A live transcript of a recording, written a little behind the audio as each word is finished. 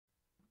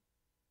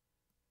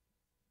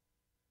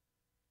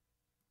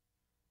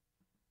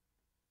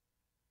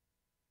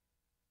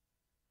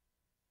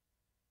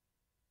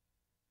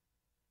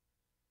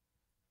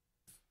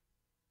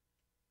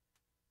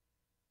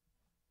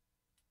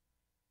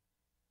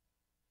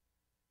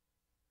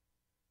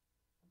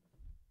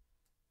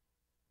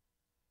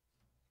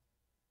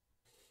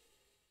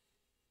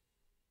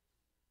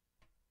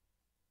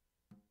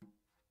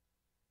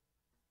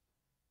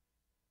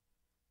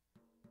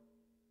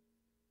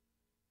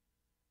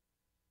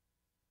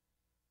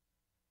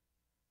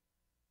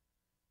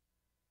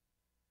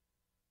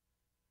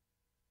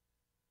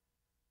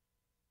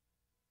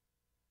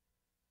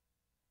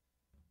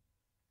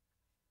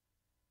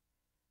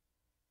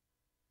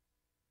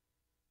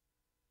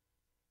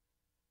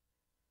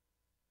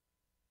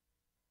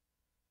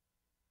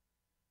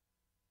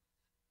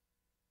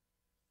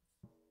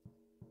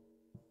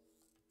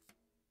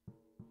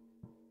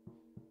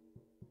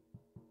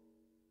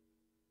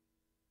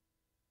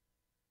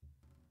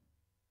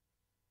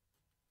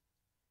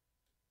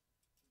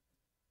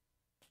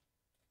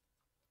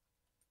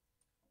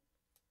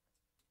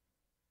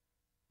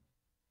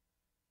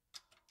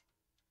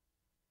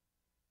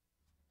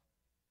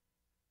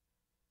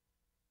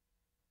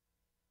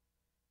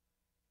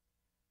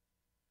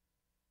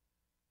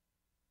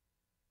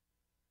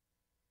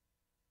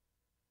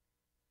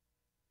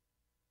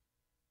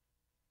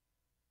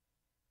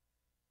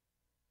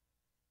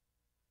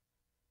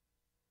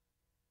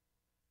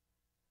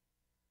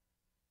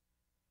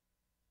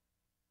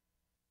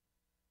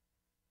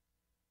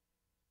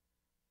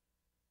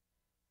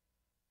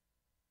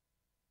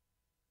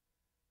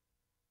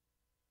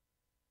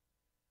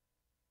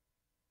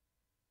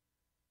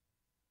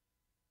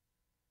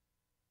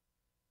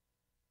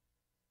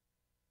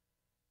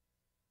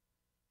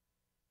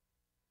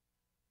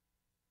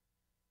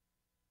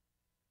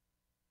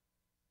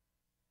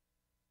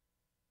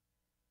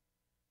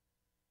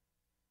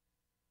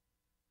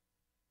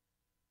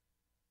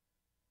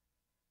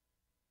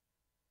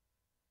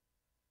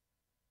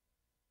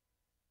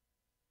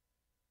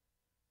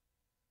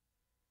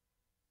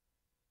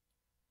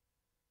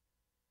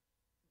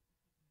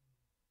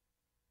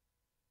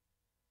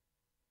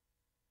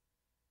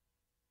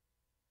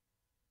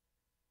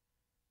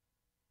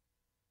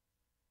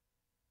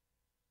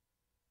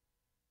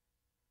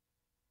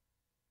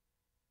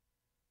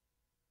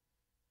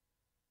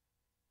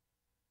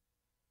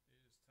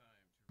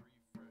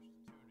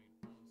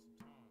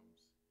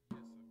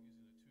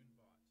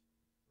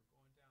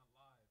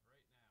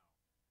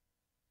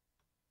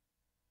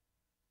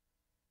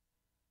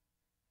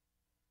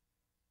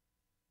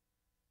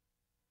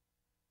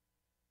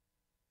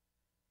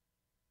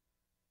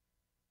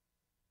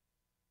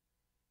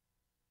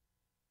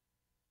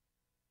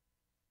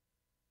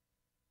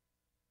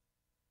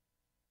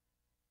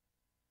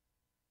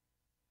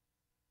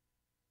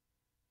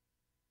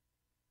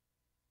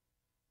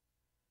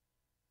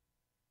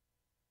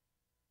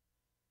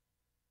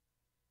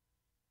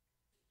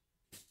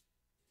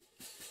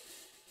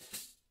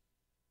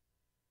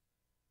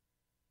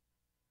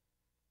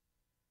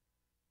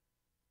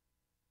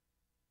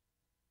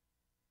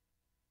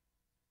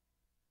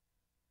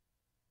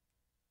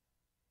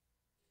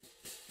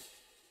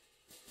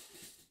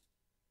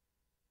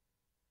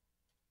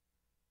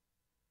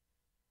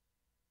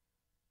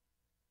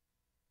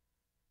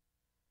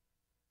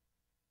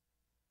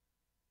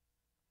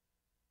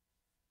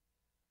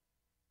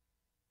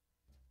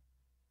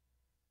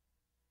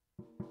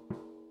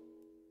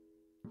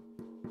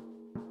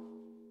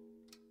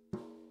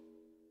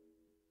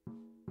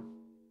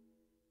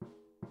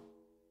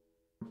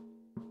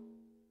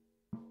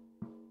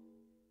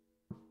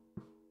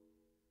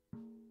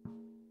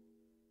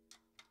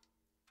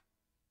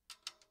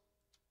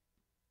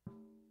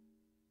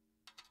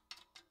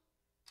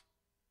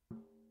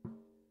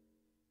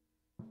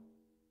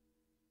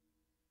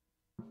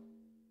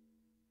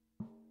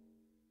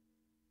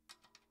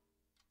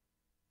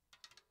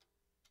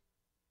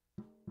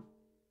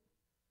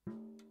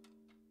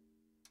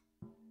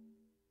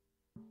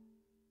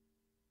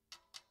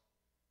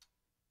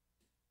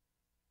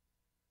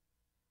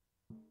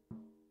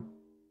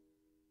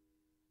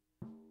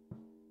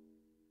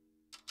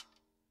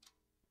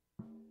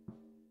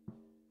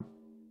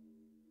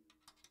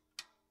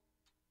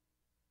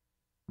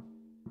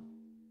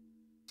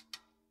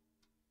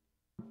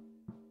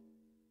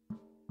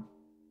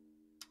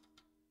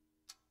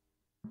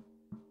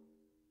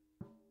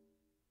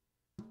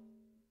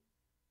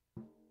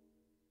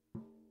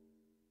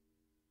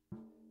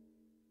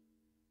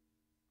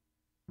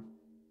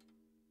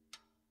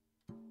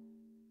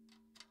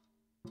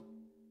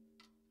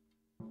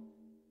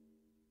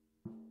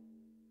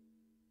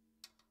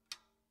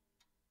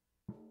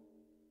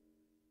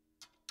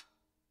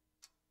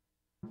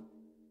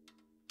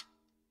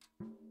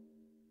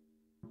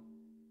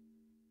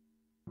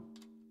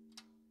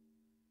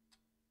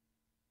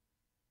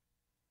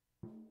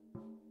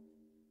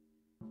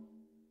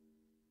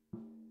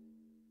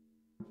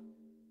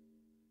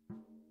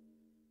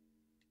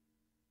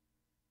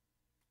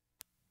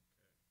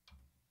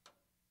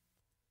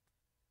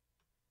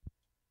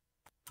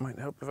Might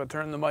help if I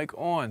turn the mic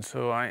on.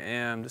 So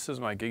this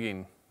is my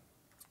gigging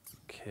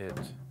kit.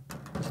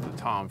 This is the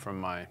tom from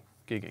my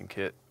gigging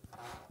kit.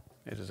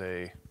 It is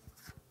a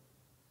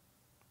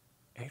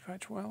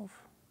 8x12?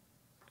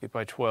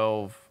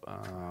 8x12,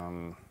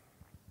 I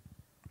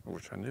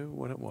wish I knew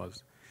what it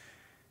was.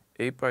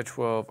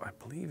 8x12, I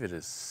believe it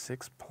is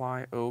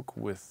 6-ply oak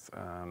with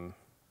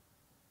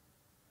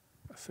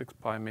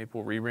 6-ply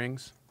maple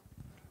re-rings.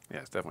 Yeah,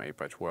 it's definitely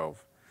 8x12.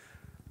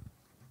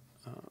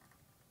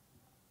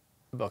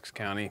 Bucks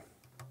County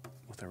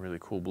with a really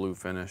cool blue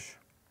finish.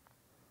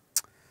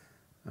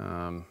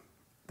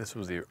 This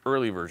was the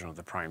early version of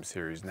the Prime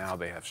series. Now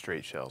they have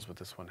straight shells, but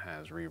this one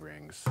has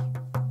re-rings.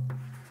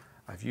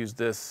 I've used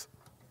this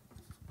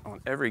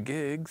on every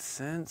gig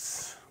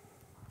since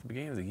the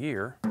beginning of the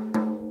year.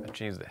 I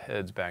changed the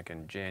heads back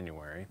in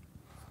January,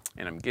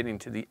 and I'm getting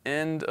to the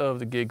end of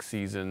the gig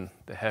season,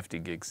 the hefty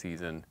gig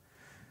season.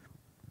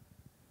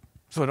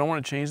 So I don't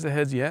want to change the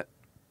heads yet,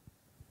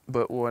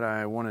 but what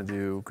I want to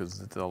do, because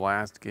the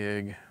last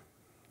gig,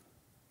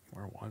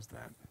 where was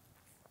that?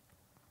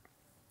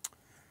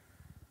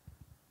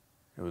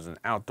 It was an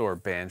outdoor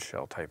band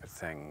shell type of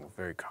thing,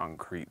 very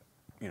concrete,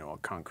 you know, a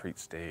concrete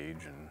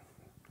stage and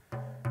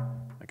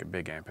like a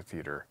big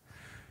amphitheater.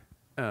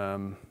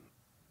 And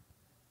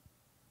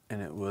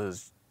it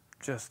was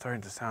just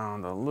starting to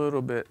sound a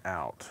little bit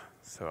out.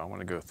 So I want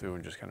to go through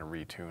and just kind of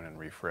retune and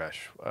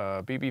refresh.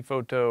 BB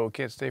Photo,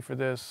 can't stay for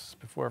this.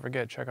 Before I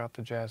forget, check out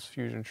the Jazz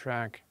Fusion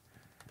track.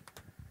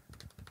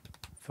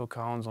 Phil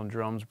Collins on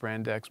drums,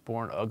 Brand X,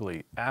 Born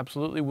Ugly.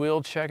 Absolutely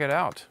will check it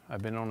out.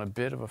 I've been on a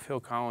bit of a Phil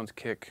Collins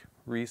kick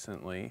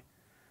recently,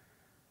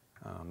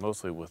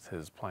 mostly with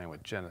his playing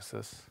with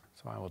Genesis,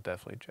 so I will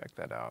definitely check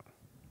that out.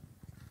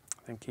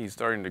 I think he's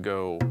starting to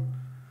go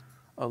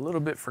a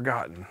little bit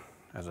forgotten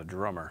as a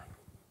drummer.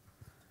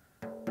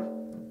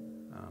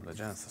 The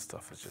Genesis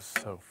stuff is just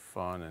so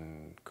fun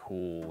and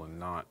cool and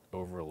not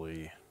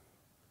overly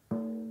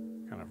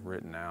kind of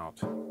written out.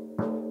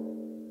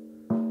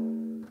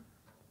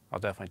 I'll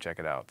definitely check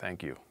it out.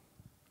 Thank you.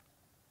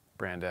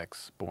 Brand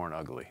X, Born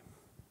Ugly.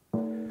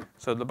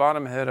 So the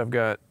bottom head I've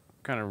got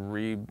kind of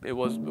it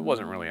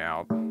wasn't really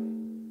out.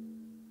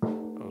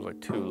 It was like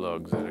 2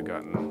 lugs that had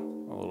gotten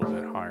a little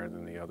bit higher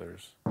than the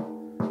others.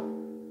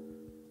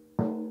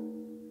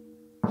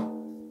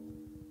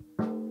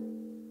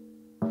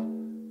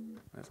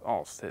 It's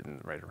all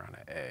sitting right around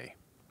an A.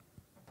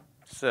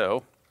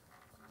 So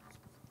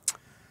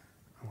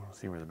I want to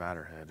see where the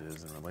batter head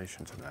is in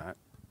relation to that,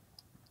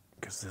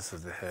 because this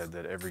is the head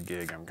that every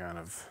gig I'm kind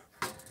of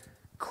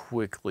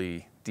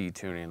quickly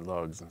detuning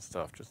lugs and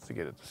stuff just to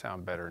get it to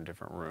sound better in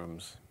different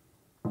rooms.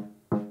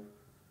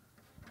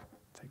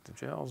 Take the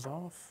gels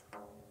off.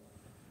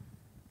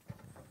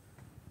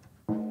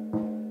 It's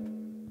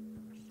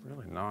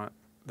really not,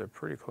 they're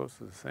pretty close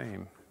to the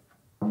same.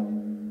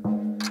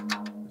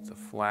 It's a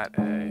flat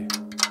A.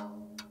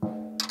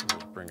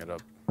 Just bring it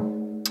up.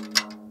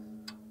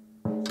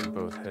 So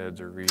both heads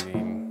are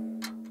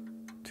reading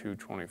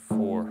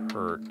 224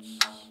 hertz.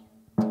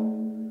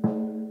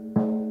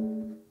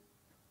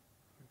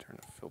 Turn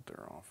the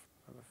filter off.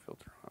 The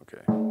filter,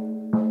 okay.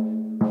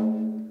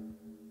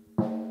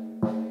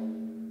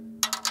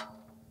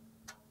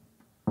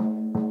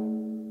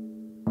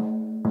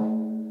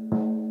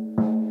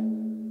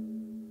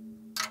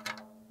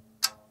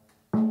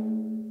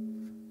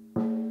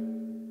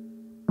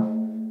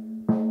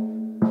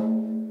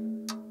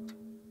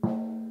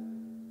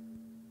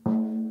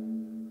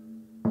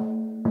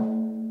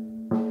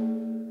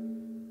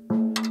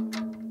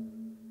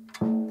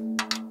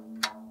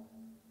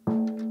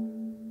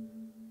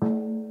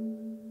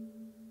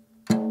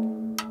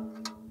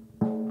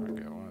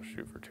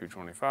 For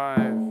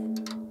 225.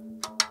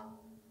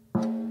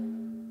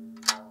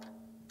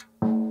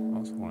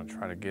 Also want to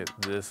try to get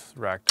this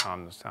rack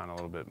tom to sound a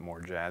little bit more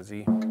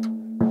jazzy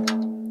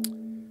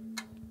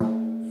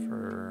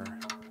for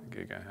the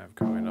gig I have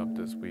coming up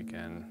this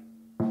weekend.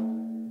 I'll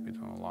be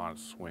doing a lot of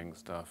swing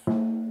stuff.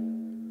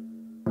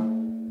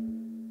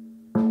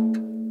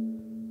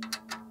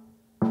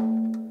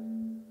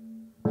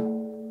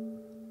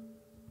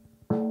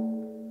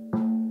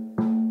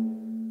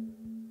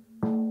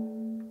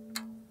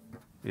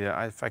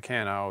 Yeah, if I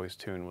can, I always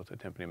tune with a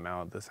timpani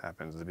mallet. This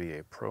happens to be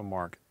a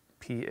ProMark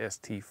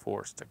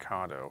PST4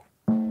 staccato,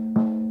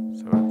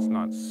 so it's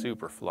not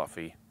super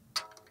fluffy.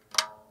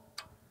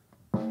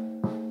 All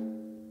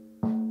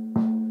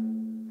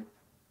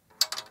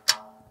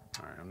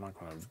right, I'm not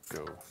going to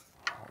go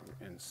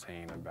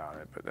insane about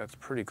it, but that's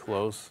pretty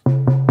close.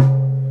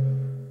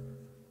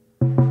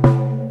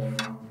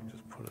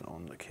 Just put it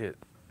on the kit,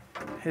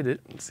 hit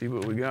it, and see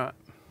what we got.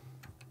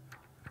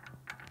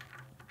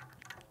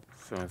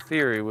 So in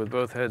theory, with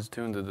both heads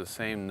tuned to the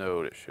same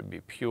note, it should be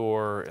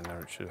pure, and then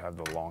it should have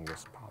the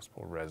longest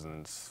possible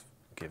resonance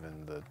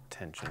given the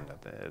tension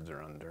that the heads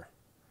are under.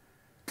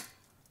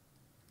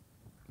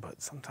 But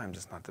sometimes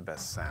it's not the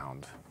best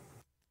sound.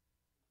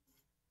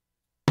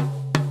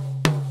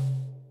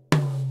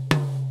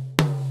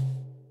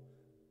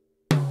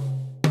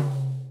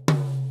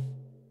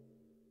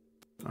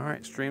 All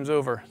right, stream's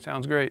over.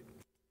 Sounds great.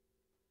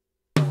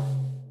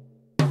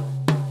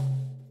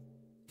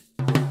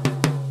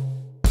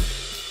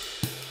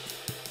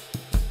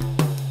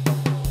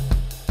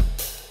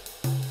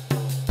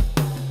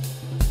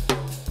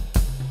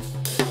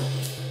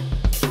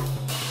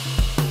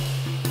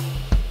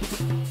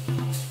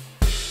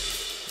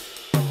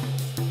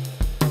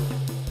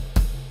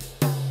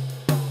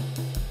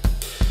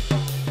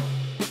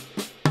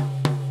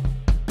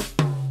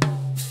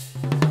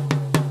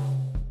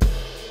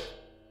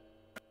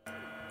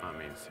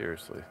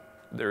 Seriously,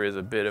 there is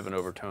a bit of an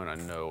overtone, I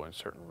know, in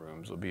certain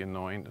rooms. It'll be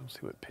annoying. Let's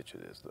see what pitch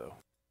it is, though.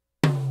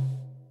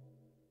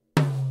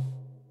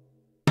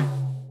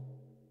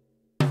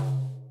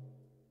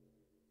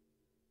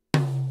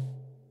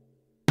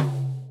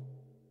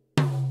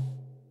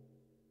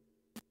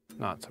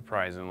 Not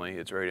surprisingly,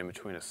 it's right in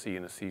between a C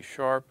and a C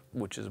sharp,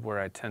 which is where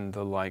I tend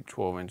to like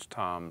 12-inch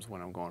toms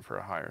when I'm going for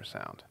a higher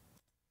sound.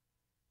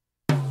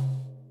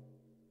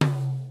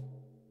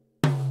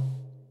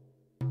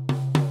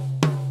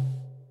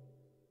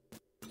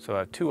 So I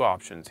have two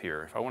options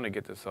here. If I want to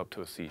get this up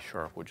to a C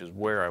sharp, which is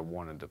where I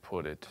wanted to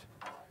put it,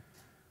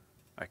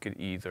 I could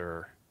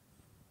either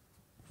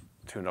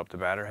tune up the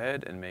batter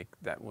head and make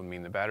that would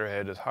mean the batter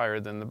head is higher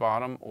than the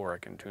bottom, or I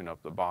can tune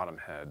up the bottom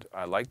head.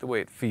 I like the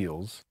way it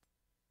feels.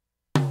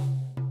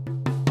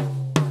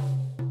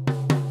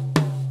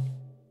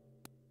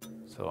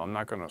 So I'm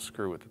not going to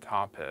screw with the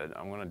top head.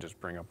 I'm going to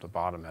just bring up the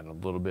bottom head a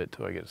little bit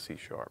till I get a C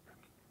sharp.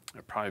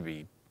 It'll probably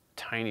be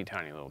tiny,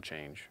 tiny little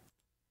change.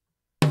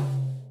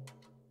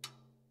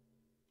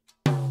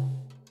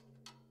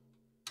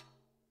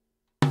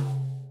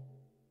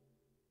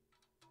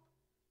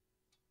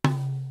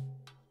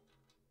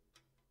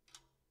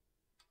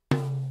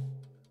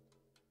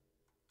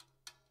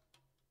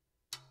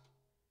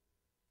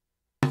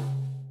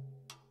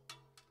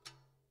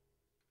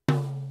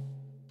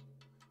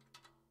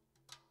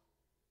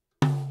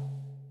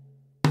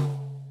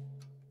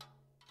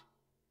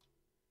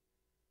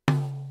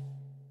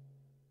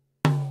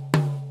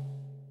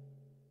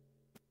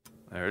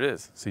 There it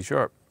is, C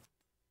sharp.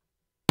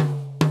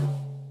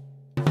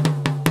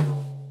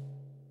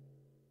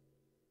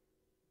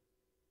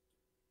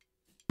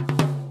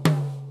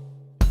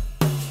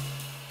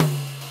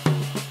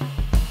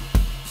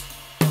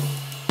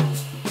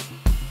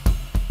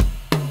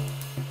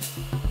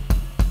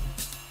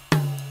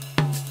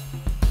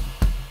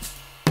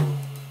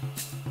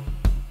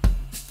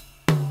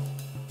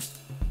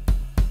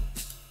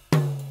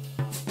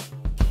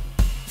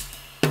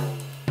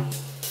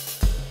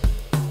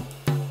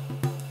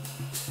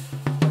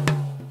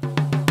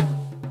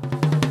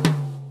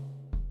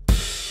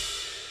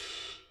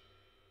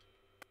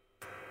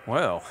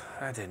 Well,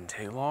 that didn't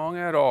take long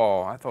at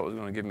all. I thought it was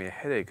going to give me a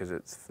headache because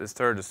it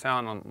started to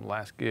sound on the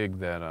last gig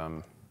that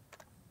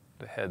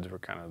the heads were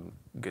kind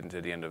of getting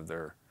to the end of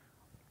their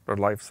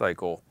life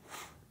cycle.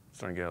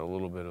 Starting to get a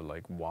little bit of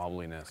like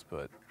wobbliness,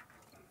 but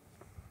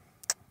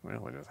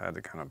really just had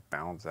to kind of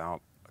balance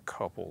out a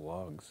couple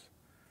lugs.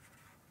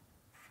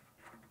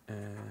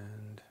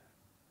 And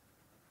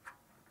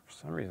for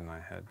some reason I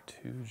had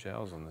 2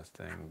 gels on this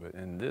thing, but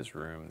in this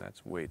room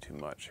that's way too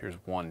much. Here's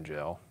 1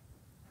 gel.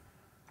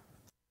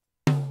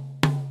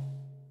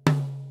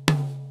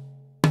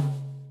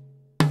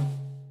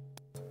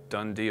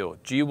 Done deal.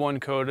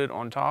 G1 coated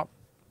on top,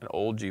 an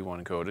old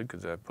G1 coated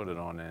because I put it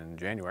on in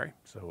January,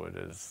 so it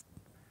is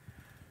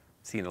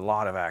seen a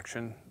lot of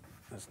action.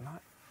 It's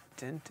not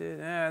dented.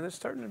 There's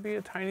starting to be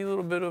a tiny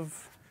little bit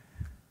of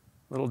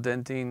little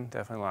denting,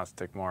 definitely a lot of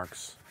stick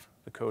marks.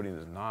 The coating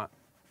is not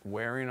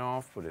wearing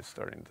off, but it's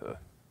starting to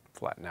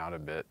flatten out a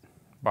bit.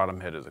 Bottom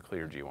head is a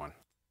clear G1.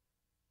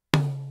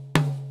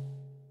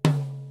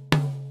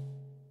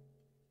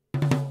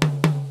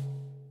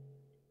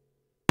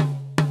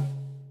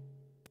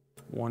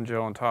 One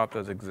gel on top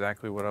does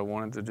exactly what I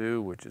wanted to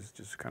do, which is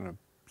just kind of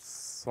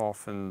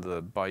soften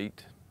the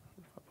bite.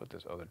 I'll put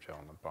this other gel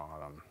on the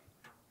bottom.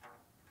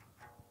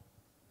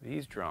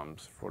 These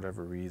drums, for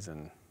whatever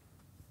reason,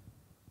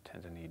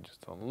 tend to need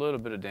just a little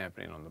bit of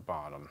dampening on the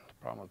bottom. The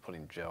problem with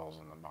putting gels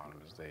on the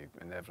bottom is they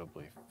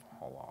inevitably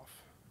fall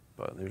off.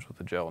 But here's with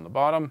the gel on the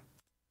bottom.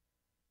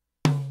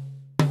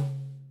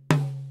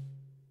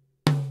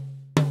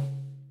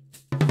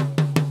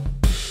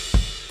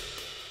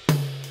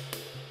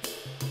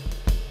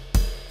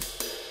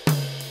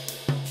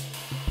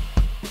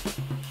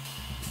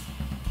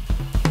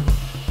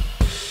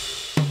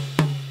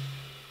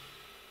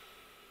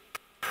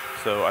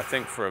 So I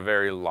think for a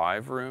very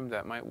live room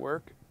that might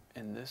work.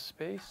 In this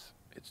space,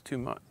 it's too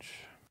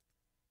much.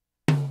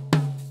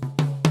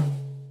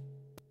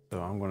 So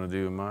I'm going to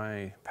do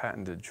my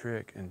patented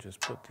trick and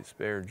just put the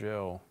spare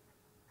gel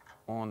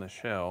on the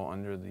shell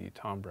under the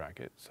tom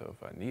bracket. So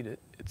if I need it,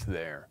 it's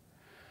there.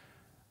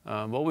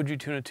 What would you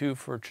tune it to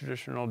for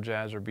traditional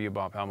jazz or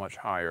bebop? How much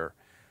higher?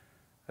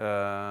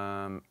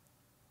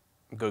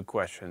 Good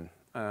question.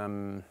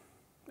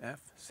 F?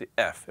 C,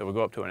 F. It would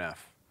go up to an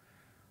F.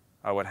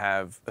 I would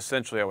have,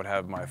 essentially I would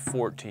have my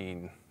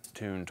 14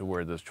 tuned to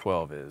where this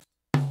 12 is.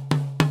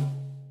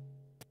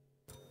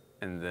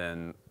 and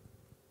then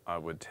I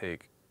would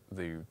take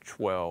the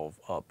 12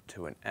 up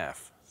to an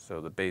F. So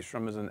the bass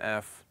drum is an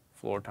F,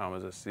 floor tom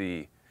is a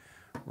C,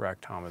 rack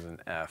tom is an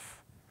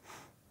F,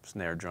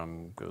 snare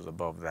drum goes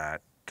above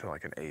that to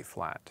like an A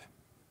flat.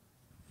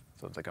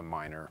 So it's like a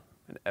minor,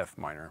 an F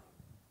minor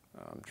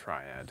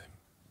triad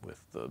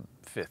with the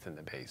fifth in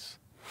the bass.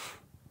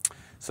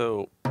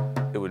 So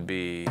it would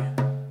be,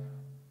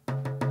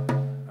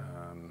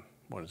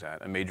 what is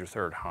that? A major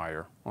third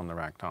higher on the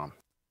rack tom.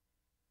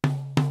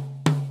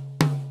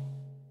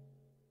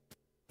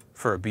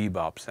 For a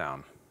bebop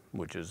sound,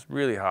 which is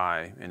really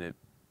high, and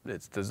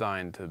it's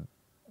designed to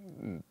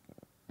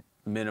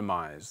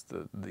minimize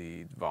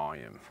the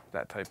volume.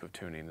 That type of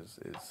tuning is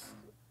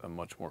a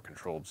much more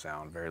controlled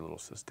sound, very little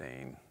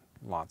sustain,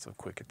 lots of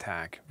quick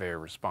attack, very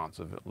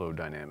responsive at low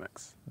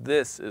dynamics.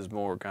 This is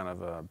more kind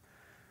of a,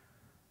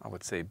 I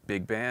would say,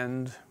 big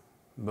band,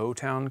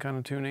 Motown kind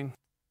of tuning.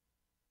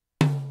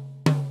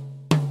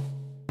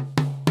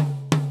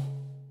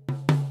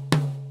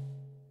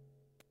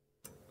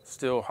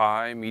 Still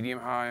high, medium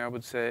high, I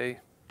would say.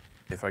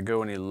 If I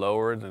go any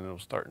lower, then it'll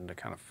start to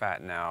kind of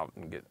fatten out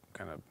and get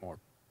kind of more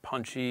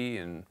punchy,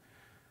 and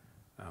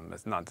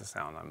that's not the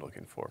sound I'm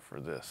looking for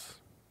this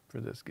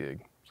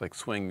gig. It's like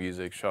swing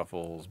music,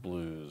 shuffles,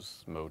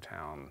 blues,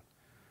 Motown.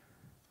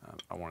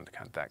 I wanted to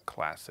kind of that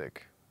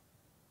classic,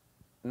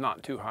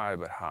 not too high,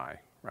 but high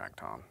rack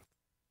tom.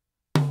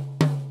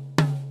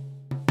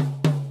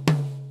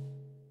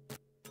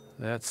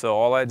 So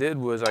all I did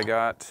was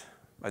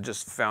I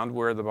just found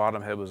where the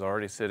bottom head was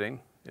already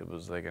sitting. It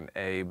was like an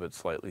A, but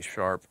slightly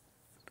sharp,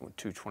 with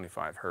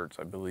 225 hertz,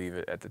 I believe,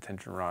 at the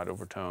tension rod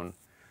overtone.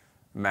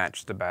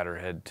 Matched the batter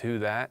head to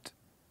that.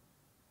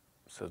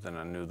 So then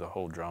I knew the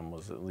whole drum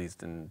was at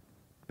least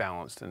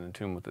balanced and in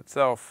tune with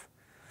itself.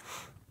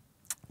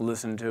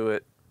 Listened to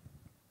it,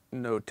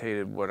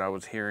 notated what I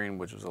was hearing,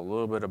 which was a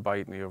little bit of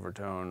bite in the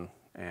overtone,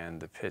 and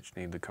the pitch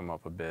needed to come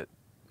up a bit.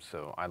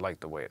 So I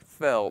liked the way it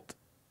felt,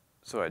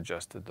 so I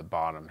adjusted the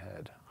bottom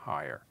head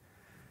higher.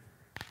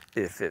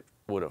 If it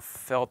would have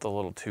felt a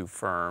little too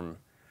firm,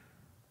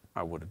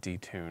 I would have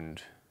detuned.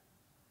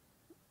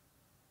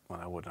 Well,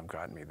 that wouldn't have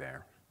gotten me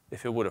there.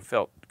 If it would have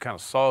felt kind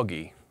of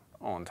soggy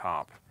on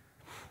top,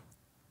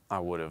 I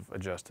would have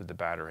adjusted the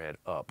batter head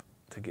up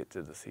to get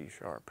to the C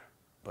sharp.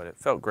 But it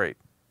felt great,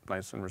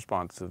 nice and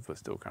responsive, but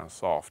still kind of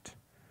soft.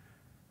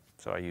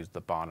 So I used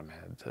the bottom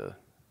head to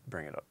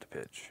bring it up to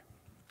pitch.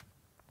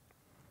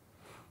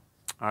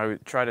 I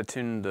would try to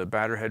tune the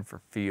batter head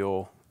for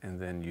feel, and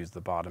then use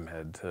the bottom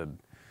head to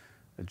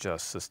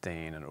adjust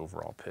sustain and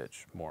overall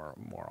pitch more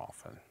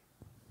often.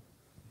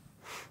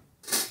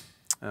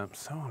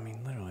 So, I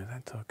mean, literally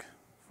that took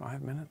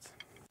 5 minutes.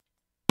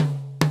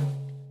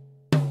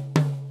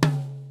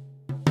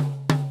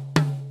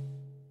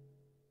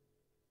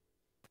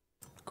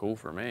 Cool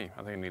for me.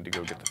 I think I need to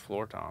go get the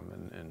floor tom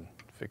and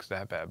fix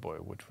that bad boy,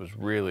 which was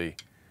really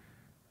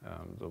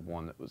the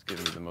one that was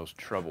giving me the most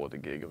trouble at the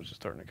gig. It was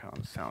just starting to kind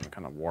of sound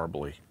kind of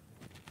warbly.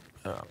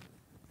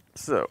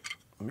 So,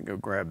 let me go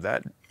grab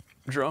that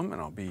drum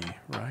and I'll be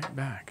right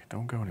back.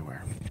 Don't go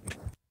anywhere.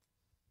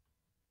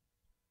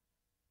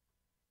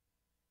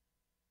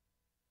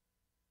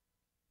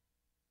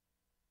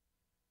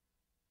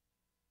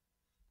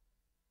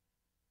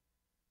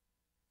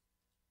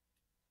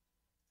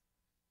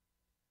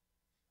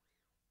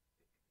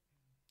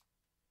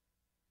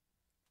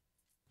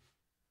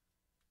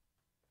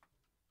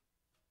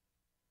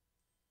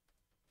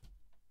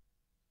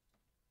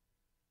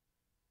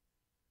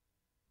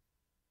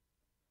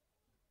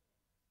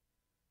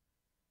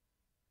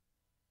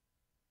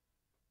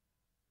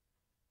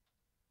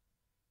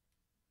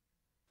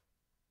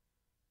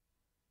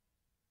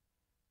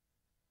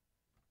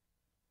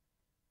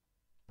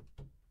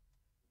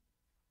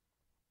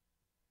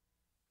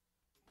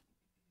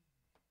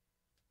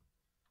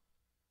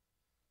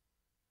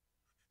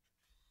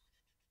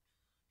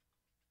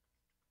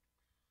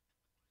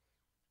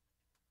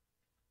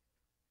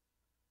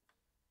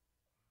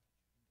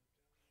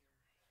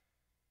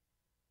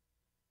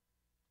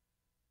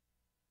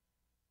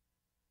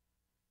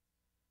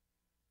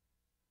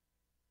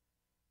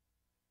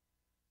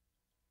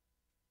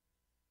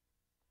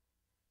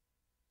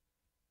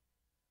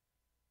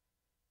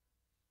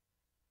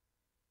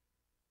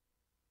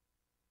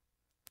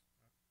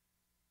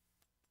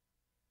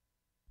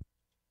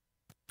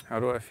 How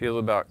do I feel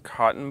about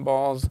cotton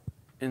balls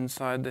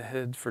inside the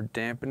head for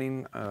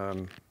dampening?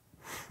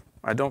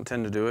 I don't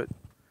tend to do it.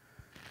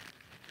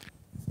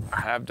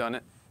 I have done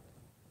it.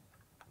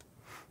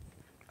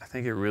 I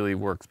think it really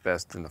works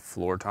best in the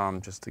floor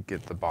tom, just to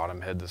get the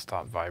bottom head to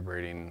stop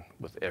vibrating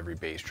with every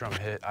bass drum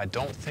hit. I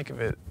don't think of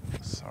it,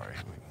 sorry,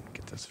 let me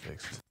get this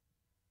fixed.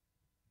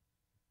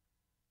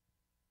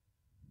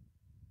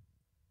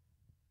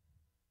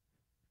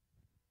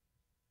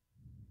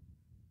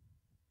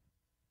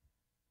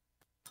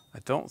 I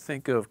don't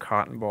think of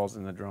cotton balls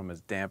in the drum as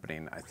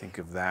dampening. I think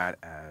of that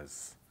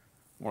as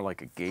more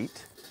like a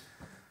gate.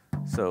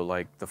 So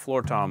like the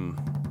floor tom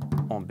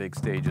on big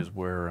stages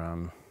where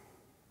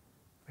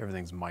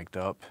everything's mic'd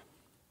up,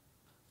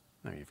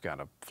 Now you've got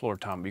a floor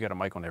tom, you got a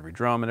mic on every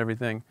drum and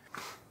everything.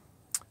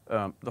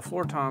 The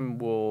floor tom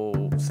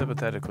will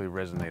sympathetically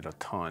resonate a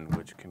ton,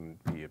 which can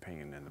be a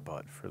pain in the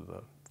butt for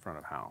the front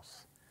of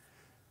house.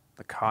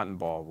 The cotton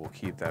ball will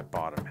keep that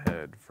bottom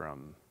head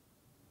from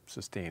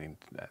sustaining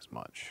as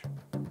much.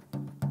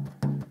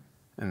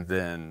 And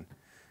then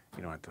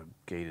you don't have to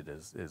gate it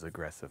as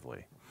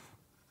aggressively.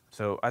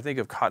 So I think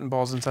of cotton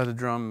balls inside the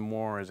drum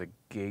more as a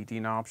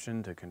gating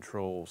option to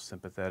control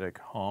sympathetic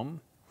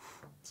hum.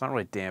 It's not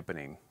really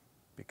dampening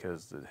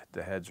because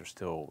the heads are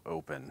still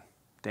open.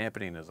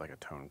 Dampening is like a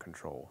tone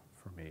control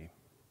for me,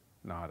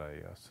 not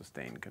a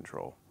sustained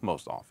control,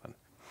 most often.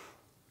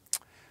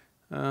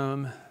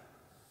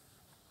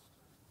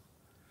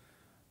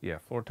 Yeah,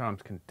 floor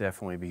toms can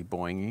definitely be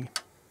boingy.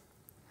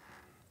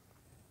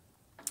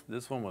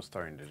 This one was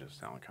starting to just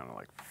sound kind of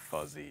like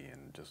fuzzy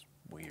and just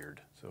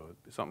weird, so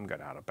something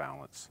got out of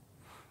balance.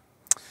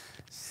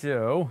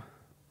 So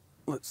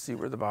let's see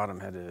where the bottom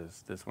head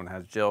is. This one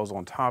has gels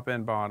on top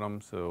and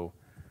bottom, so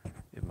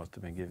it must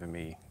have been giving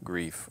me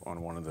grief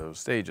on one of those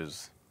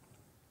stages.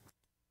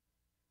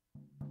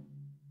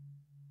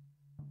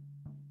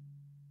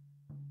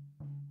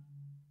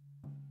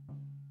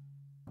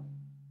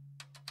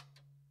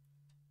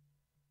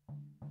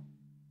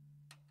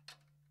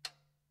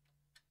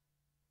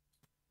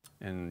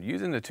 And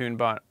using the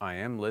TuneBot, I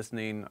am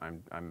listening.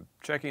 I'm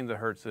checking the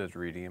hertz that it's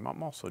reading.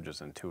 I'm also just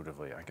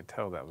intuitively, I could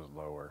tell that was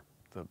lower.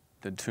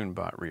 The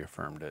TuneBot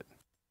reaffirmed it.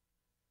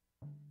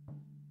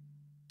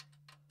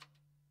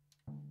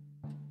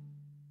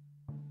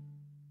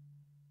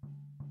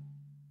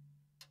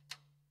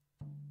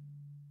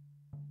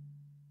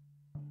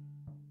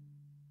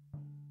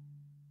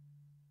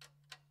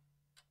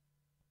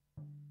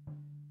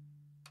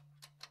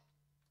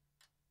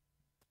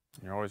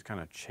 You're always kind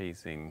of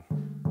chasing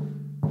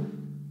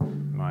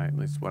at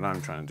least what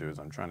I'm trying to do is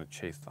I'm trying to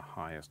chase the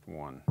highest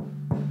one,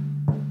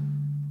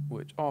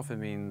 which often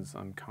means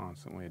I'm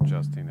constantly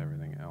adjusting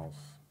everything else.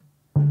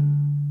 So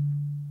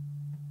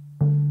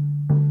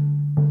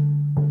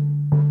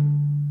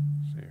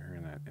you're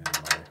hearing that in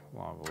my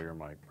lavalier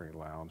mic pretty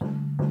loud.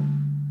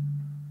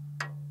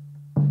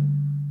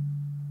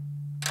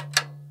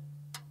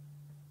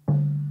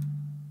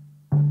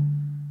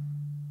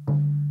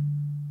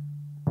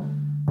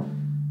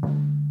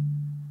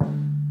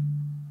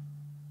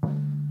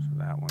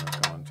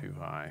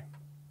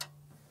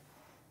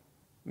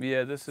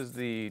 Yeah, this is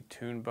the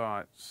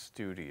TuneBot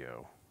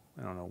Studio.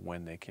 I don't know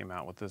when they came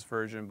out with this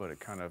version, but it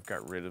kind of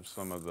got rid of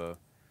some of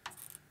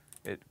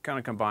it kind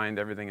of combined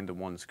everything into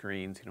one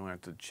screen, so you don't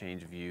have to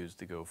change views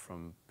to go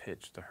from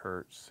pitch to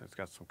hertz. It's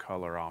got some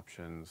color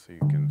options, so you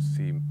can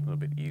see a little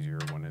bit easier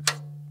when it's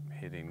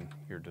hitting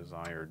your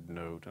desired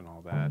note and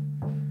all that.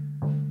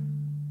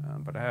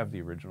 But I have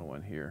the original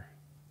one here.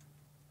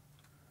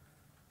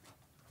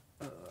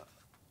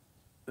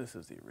 This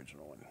is the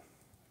original one.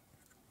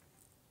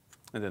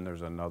 And then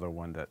there's another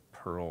one that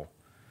Pearl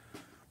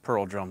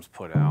Drums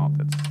put out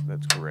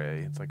that's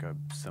gray. It's like a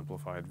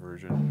simplified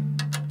version.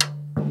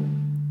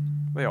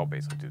 They all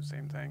basically do the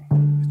same thing.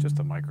 It's just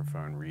a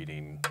microphone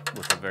reading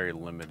with a very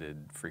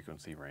limited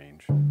frequency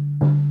range. I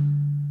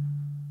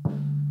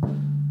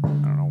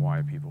don't know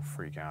why people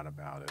freak out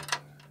about it.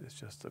 It's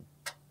just a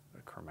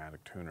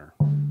chromatic tuner.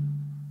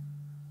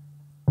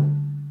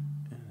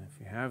 And if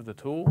you have the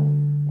tool,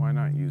 why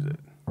not use it?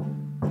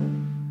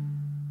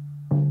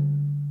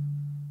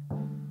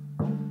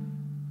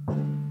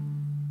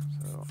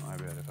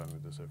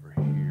 Over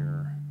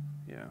here,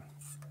 yeah,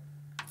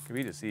 it can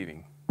be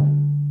deceiving. All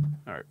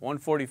right,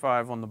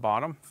 145 on the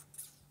bottom.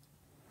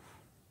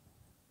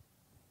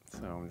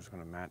 So I'm just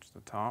going to match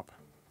the top.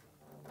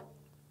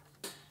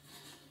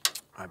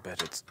 I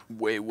bet it's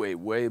way, way,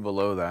 way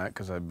below that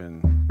because I've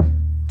been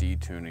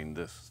detuning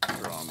this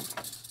drum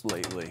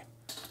lately.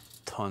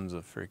 Tons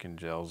of freaking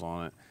gels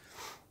on it.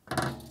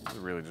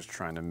 Really just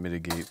trying to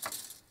mitigate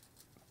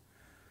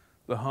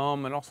the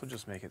hum and also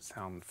just make it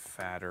sound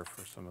fatter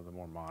for some of the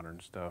more modern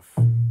stuff.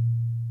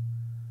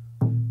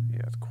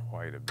 Yeah, it's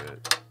quite a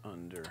bit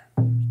under. So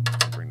I'm just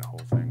gonna bring the whole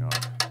thing up.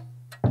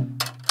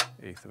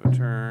 1/8 of a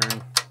turn.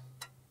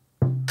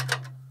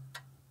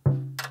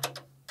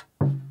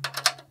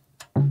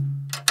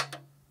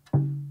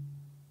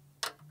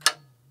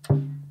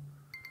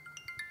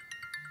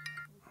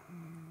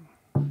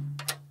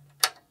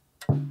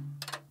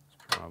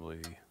 It's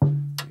probably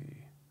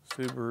the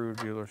Subaru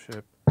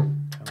dealership.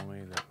 Tell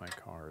me that my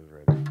car is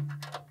ready.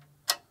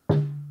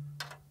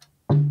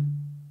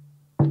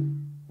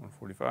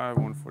 145,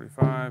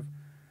 145.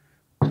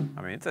 I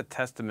mean, it's a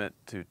testament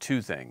to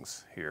two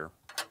things here.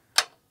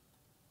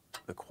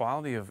 The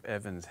quality of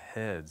Evan's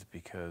heads,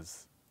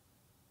 because,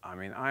 I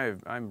mean,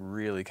 I'm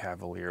really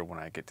cavalier when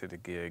I get to the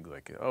gig.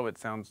 Like, oh, it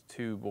sounds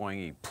too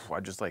boingy. I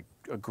just like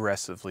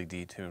aggressively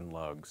detune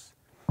lugs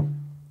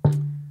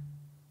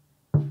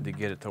to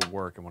get it to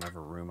work in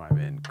whatever room I'm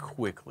in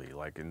quickly.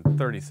 Like in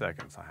 30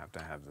 seconds, I have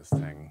to have this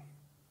thing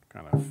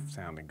kind of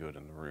sounding good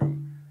in the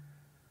room.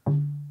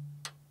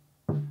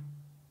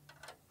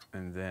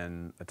 And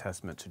then a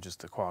testament to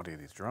just the quality of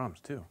these drums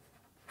too.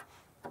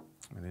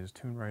 I and they just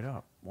tune right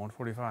up.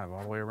 145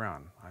 all the way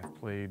around. I've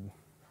played,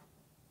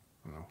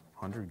 I don't know,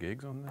 100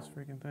 gigs on this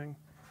freaking thing.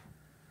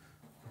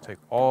 I'll take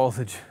all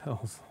the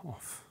gels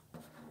off.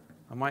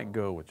 I might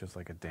go with just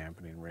like a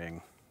dampening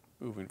ring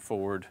moving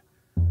forward.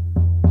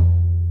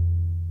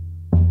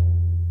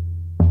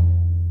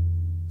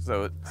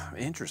 So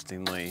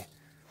interestingly,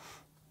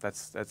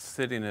 that's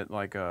sitting at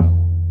like a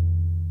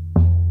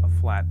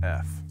flat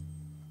F.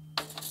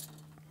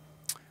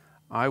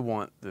 I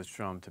want this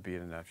drum to be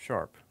at an F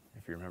sharp.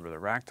 If you remember, the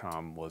rack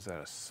tom was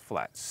at a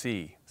flat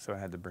C, so I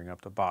had to bring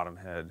up the bottom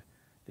head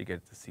to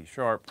get to C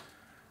sharp.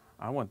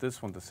 I want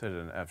this one to sit at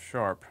an F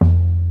sharp.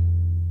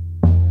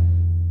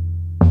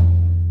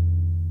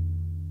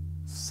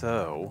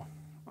 So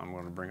I'm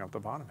going to bring up the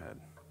bottom head,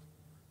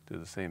 do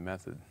the same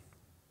method.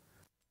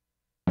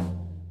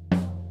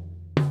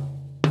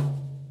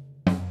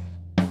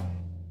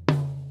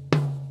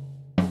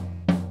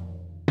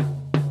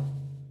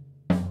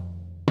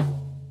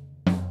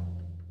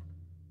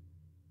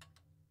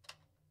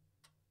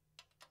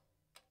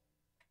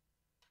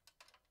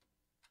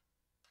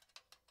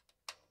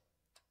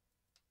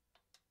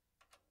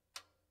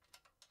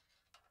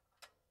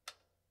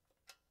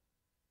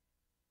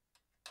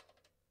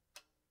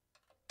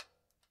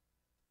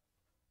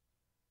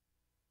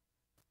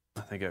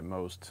 I think at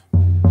most I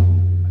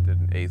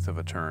did an 1/8 of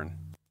a turn.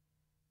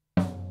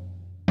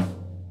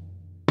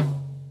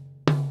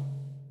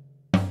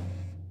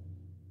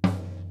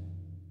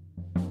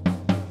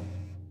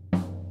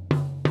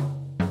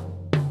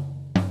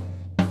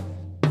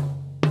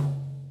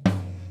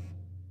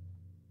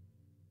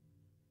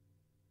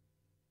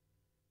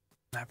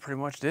 That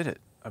pretty much did it.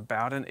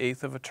 About an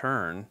 1/8 of a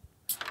turn.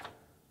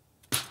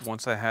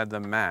 Once I had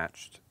them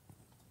matched,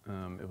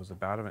 it was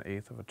about an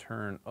 1/8 of a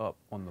turn up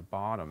on the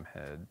bottom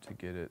head to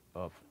get it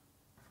up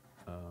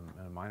at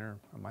a minor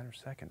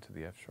second to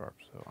the F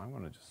sharp. So I'm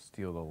going to just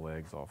steal the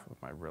legs off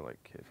of my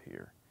relic kit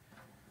here.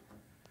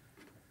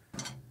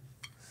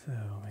 So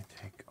let me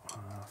take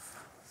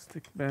off the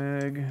stick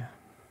bag.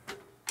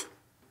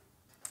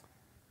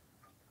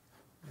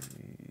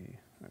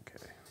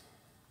 Okay,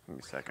 give me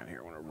a second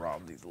here. I want to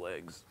rob these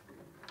legs.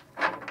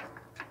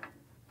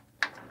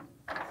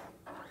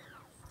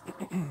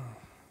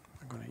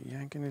 I'm going to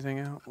yank anything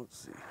out. Let's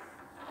see.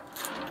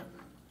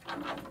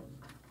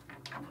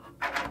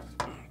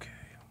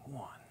 Okay,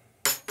 1.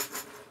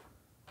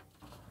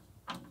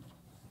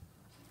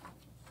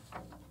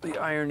 The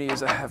irony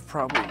is I have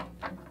probably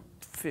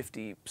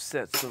 50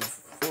 sets of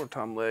floor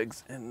tom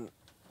legs in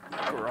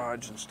my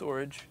garage and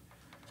storage.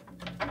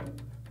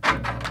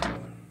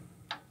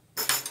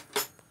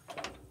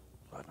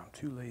 But I'm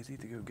too lazy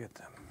to go get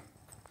them.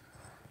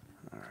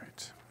 All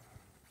right.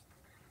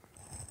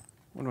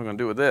 What am I going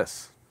to do with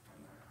this?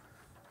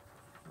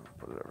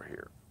 I'll put it over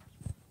here.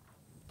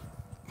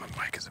 My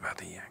mic is about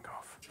to yank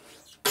off.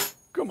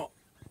 Come on.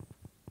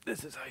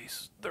 This is how you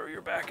throw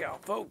your back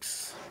out,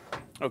 folks.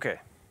 Okay.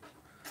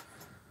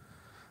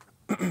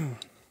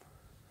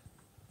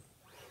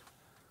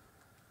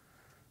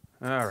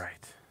 All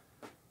right.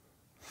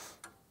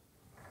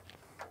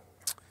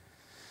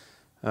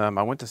 I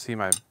went to see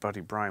my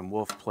buddy Brian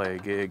Wolf play a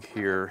gig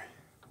here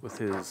with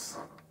his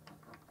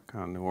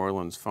kind of New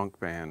Orleans funk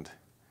band.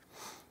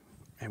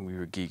 And we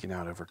were geeking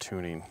out over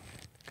tuning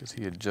because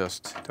he had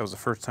just, that was the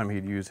first time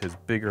he'd used his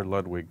bigger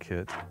Ludwig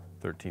kit,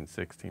 13,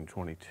 16,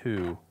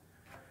 22,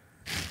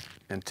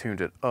 and tuned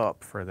it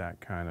up for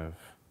that kind of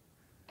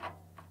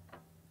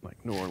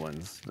like New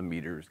Orleans, the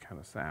meters kind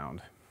of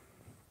sound.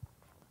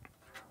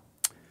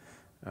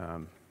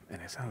 And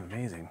it sounded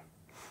amazing.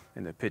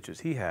 And the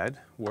pitches he had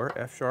were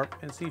F sharp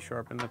and C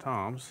sharp in the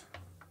toms,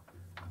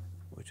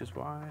 which is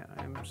why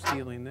I'm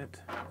stealing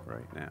it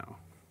right now.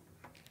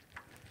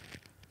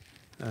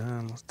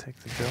 Let's take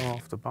the gel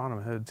off the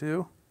bottom head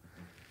too.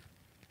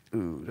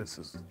 Ooh, that's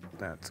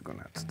gonna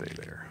have to stay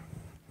there.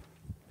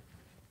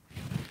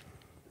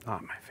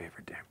 Not my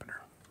favorite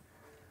dampener.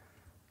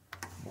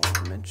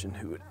 Won't mention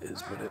who it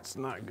is, but it's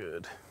not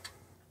good.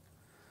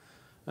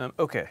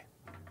 Okay.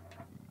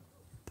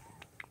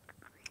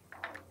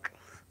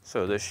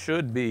 So this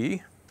should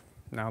be,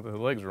 now that the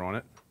legs are on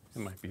it, it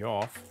might be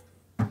off.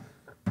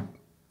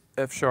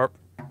 F sharp,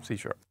 C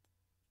sharp.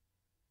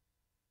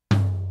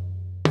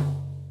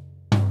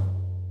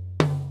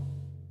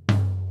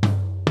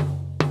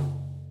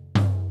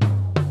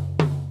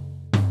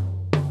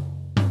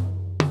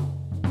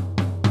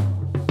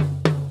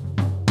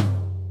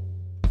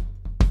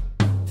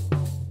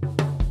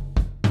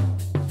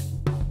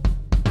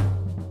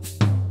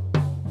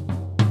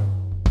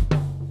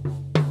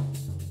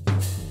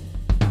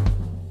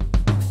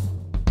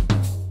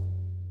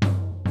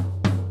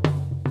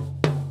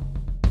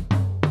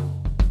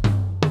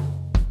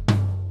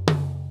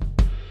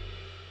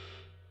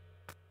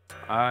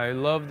 I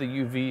love the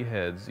UV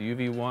heads. The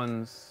UV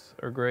ones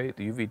are great.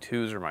 The UV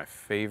twos are my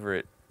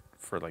favorite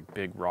for like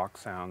big rock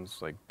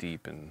sounds, like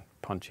deep and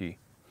punchy.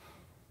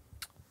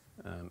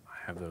 I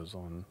have those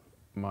on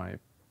my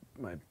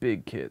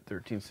big kit,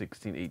 13,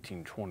 16,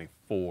 18,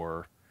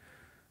 24.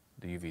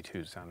 The UV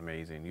twos sound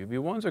amazing. UV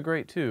ones are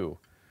great too.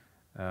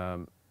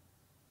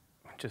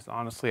 Just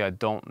honestly, I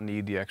don't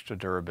need the extra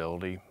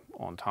durability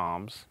on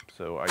toms,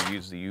 so I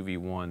use the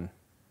UV1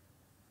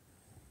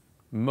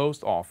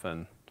 most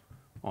often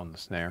on the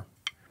snare.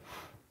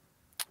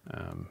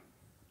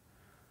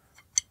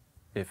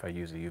 If I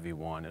use the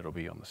UV1, it'll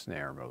be on the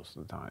snare most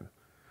of the time,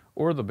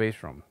 or the bass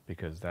drum,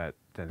 because that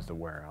tends to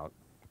wear out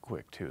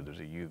quick too. There's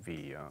a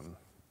UV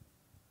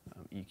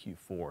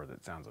EQ4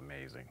 that sounds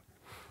amazing.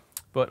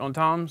 But on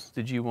toms,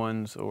 the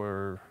G1s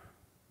or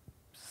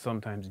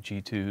sometimes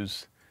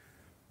G2s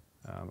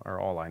are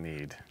all I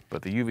need,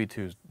 but the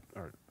UV2s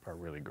are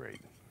really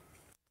great.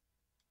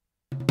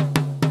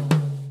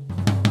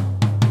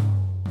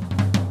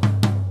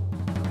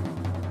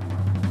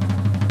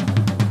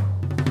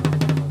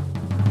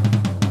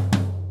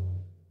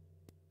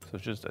 So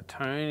it's just a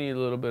tiny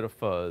little bit of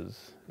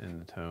fuzz in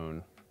the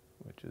tone,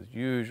 which is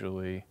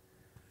usually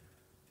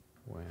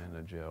when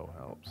a gel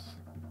helps.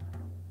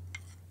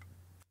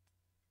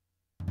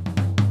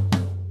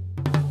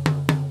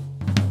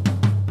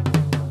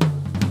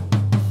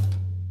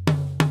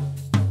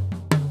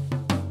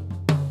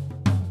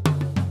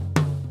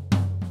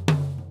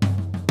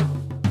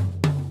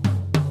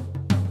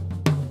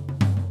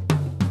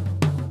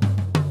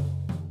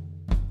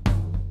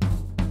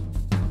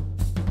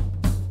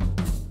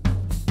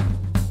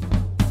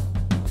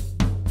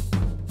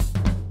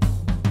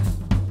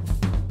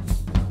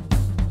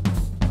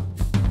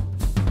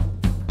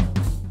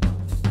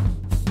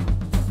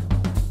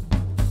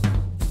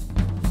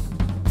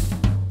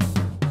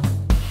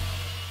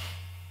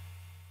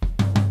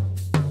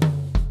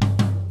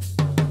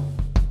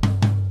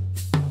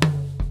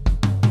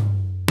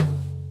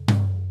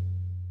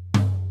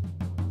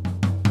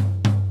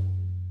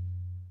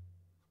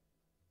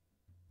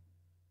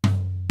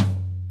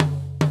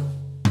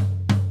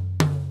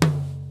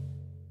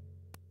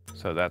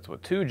 So that's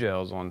with 2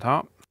 gels on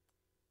top.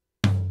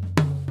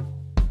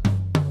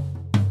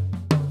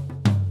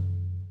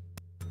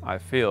 I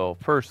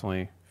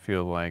personally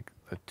feel like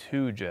the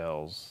 2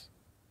 gels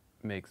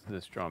makes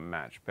this drum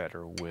match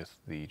better with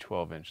the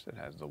 12-inch that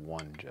has the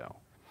 1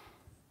 gel.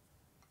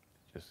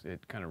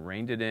 It kind of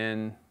reined it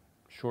in,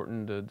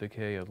 shortened the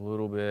decay a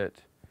little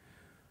bit,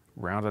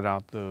 rounded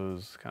out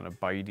those kind of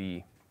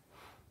bitey,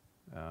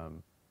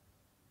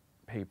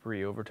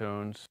 papery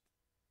overtones.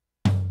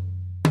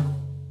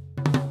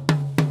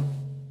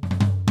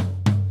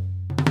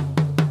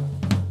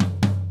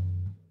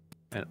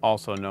 And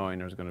also knowing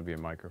there's going to be a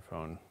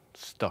microphone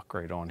stuck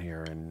right on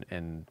here,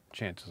 and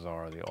chances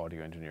are the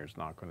audio engineer is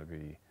not going to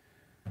be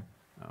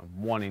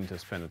wanting to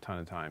spend a ton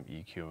of time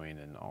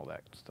EQing and all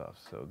that stuff.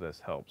 So this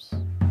helps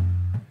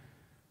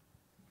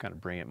kind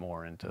of bring it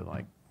more into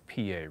like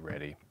PA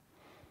ready.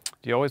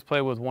 Do you always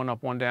play with 1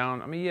 up, 1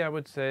 down? I mean, yeah, I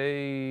would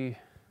say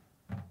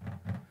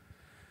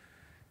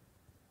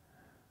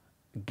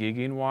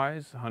gigging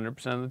wise,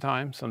 100% of the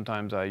time.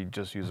 Sometimes I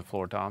just use a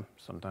floor tom.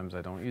 Sometimes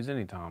I don't use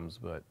any toms,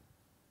 but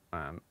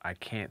I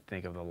can't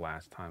think of the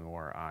last time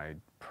where I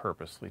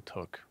purposely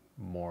took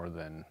more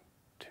than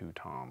 2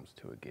 toms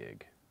to a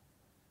gig.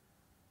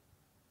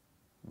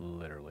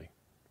 Literally,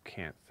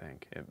 can't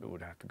think. It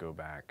would have to go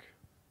back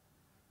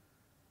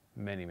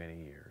many,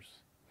 many years.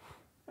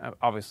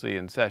 Obviously,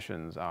 in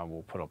sessions, I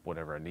will put up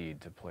whatever I need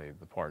to play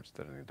the parts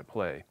that I need to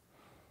play.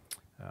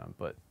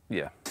 But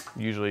yeah,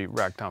 usually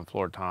rack tom,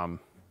 floor tom.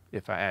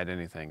 If I add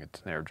anything,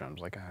 it's snare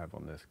drums like I have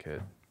on this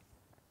kit.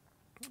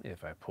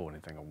 If I pull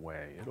anything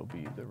away, it'll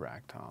be the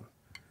rack tom.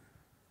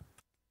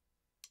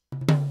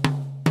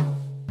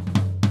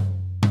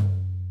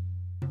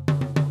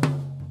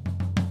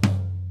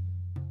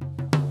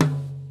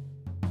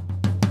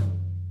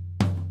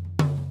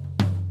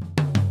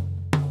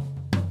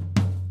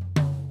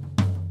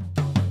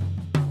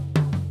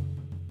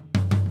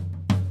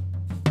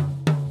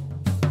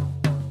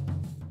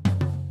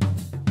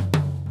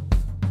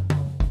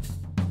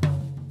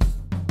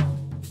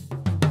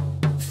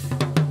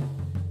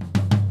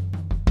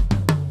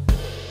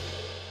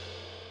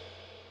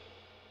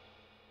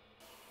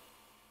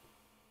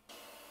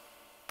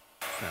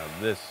 Now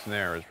this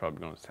snare is probably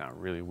going to sound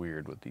really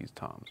weird with these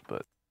toms,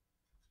 but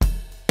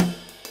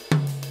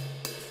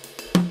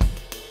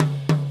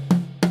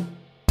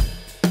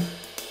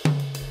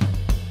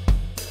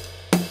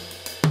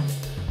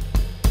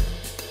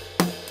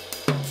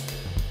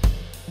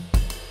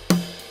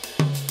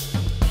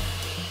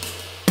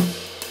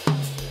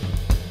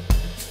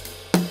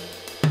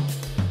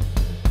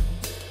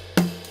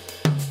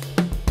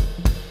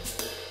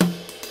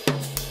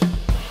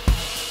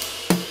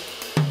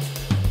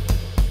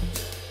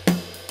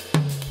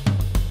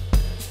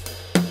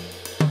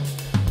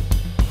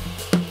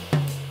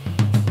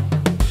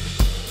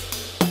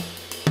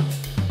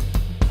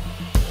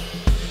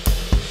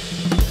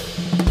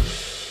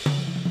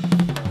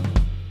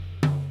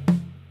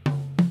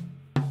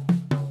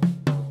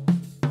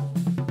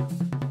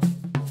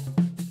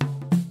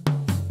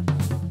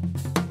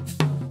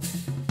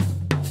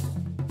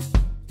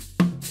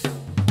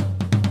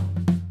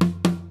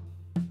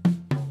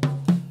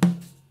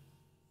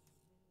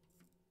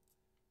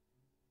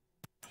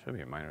should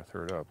be a minor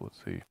third up.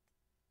 Let's see.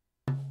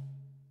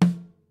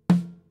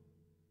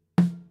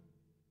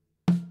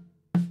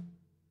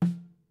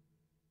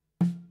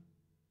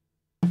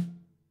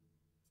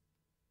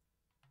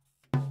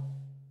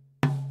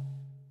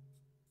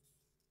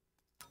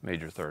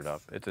 major third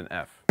up. It's an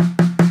F.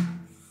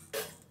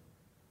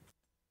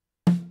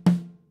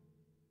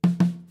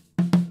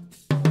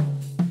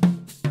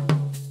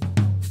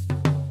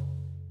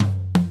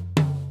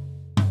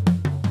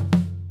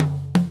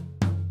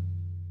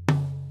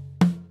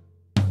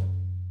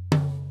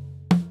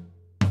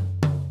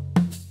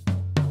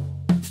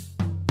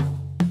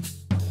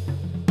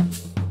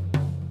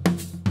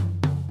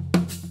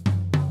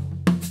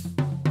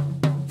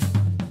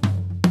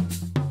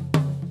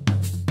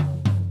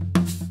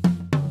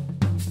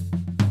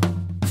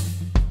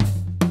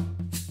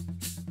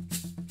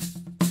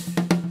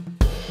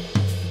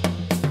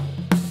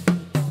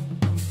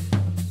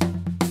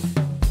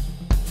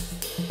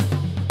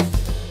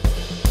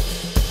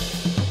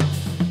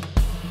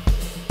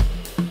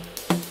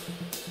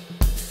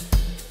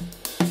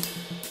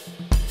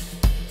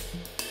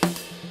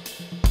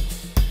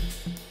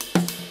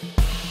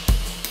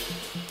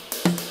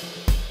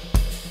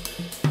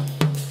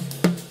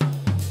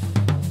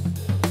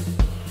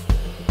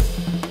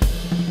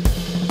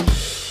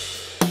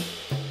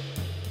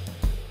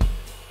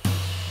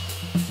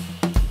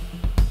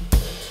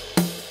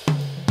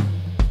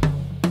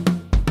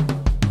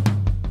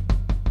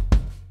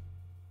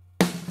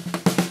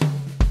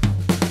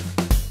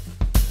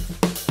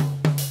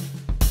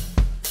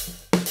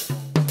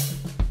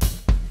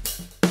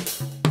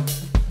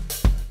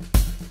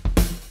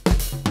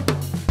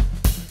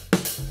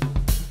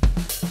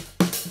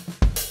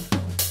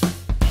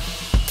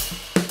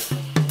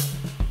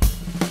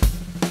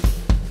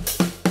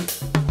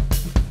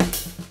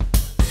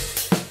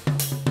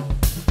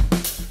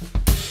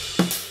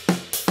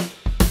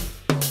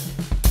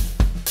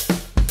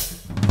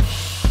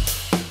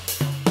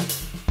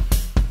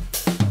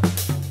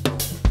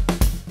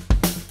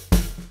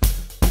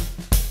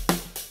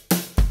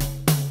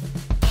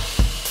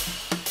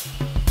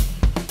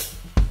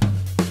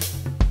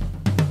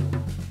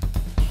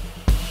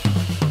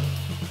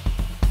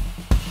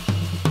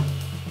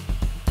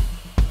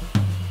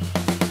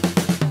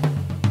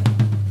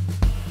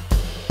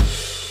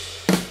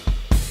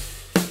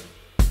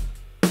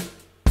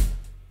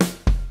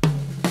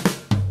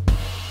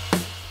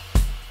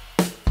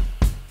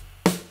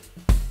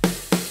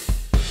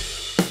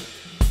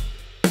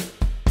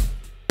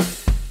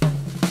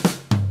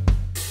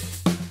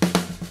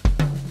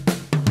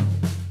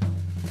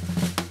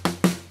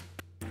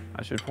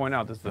 I should point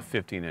out this is a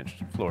 15-inch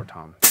floor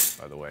tom,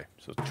 by the way.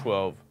 So it's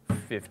 12,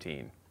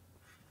 15.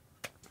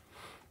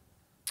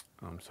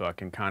 So I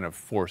can kind of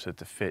force it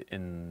to fit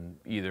in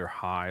either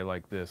high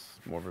like this,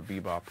 more of a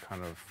bebop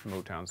kind of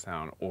Motown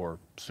sound, or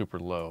super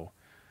low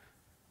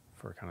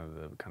for kind of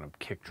the kind of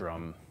kick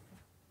drum,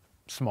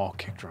 small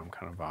kick drum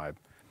kind of vibe.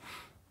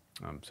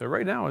 So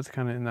right now it's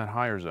kind of in that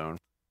higher zone.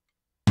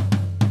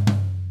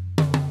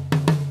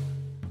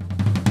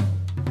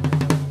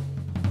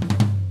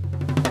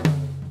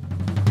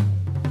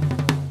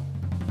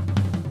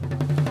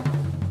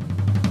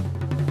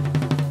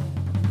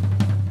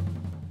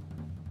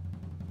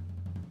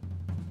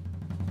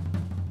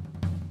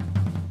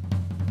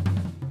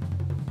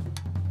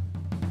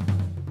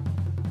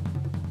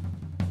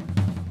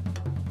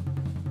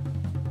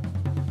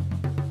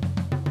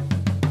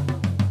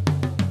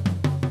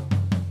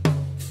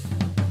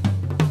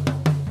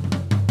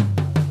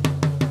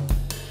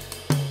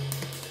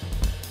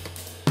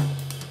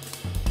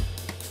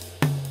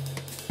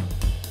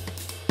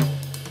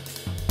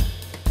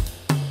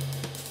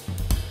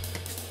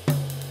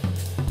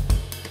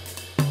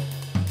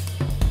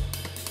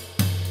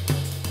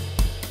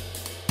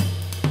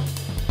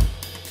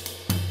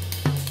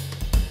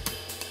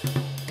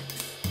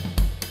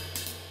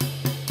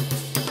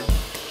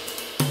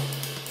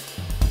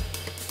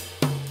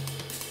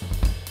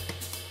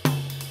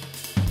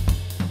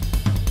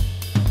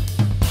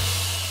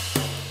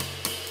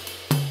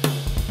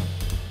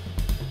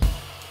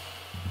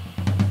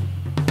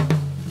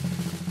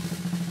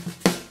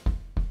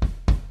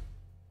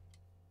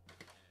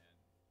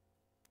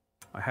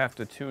 I have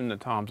to tune the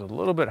toms a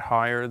little bit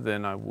higher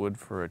than I would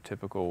for a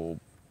typical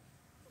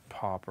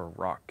pop or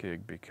rock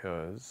gig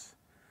because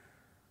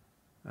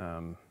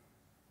I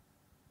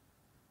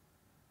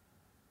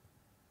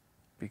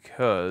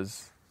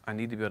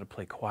need to be able to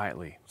play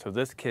quietly. So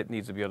this kit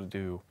needs to be able to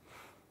do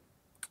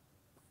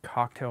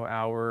cocktail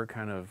hour,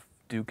 kind of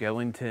Duke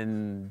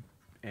Ellington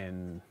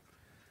and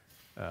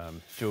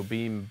Joe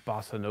Beam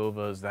bossa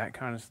novas, that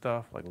kind of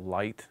stuff, like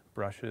light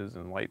brushes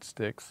and light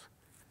sticks,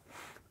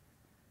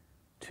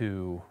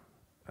 to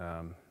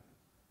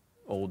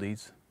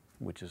oldies,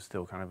 which is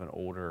still kind of an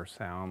older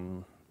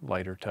sound,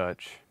 lighter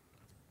touch,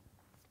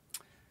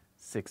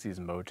 60s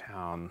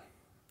Motown,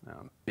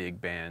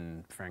 big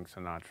band Frank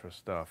Sinatra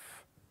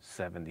stuff,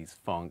 70s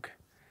funk,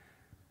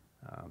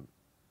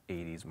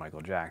 80s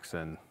Michael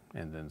Jackson,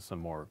 and then some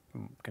more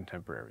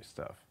contemporary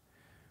stuff.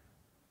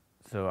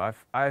 So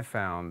I've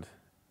found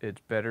it's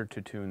better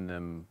to tune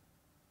them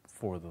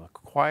for the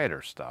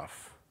quieter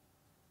stuff,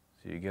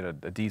 so you get a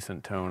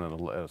decent tone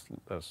and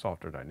a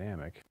softer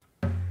dynamic.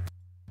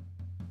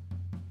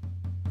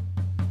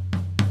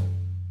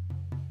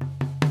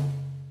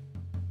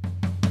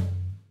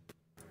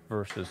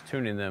 versus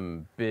tuning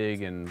them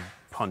big and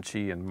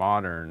punchy and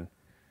modern,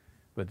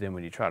 but then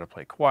when you try to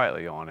play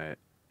quietly on it,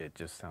 it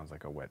just sounds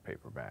like a wet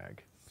paper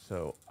bag.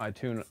 So I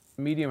tune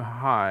medium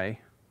high,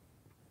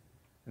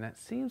 and that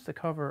seems to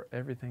cover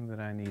everything that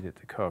I need it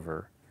to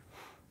cover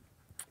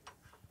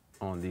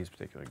on these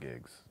particular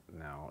gigs.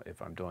 Now, if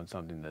I'm doing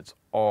something that's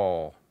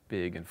all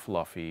big and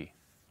fluffy,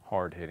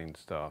 hard-hitting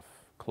stuff,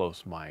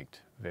 close mic'd,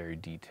 very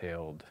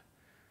detailed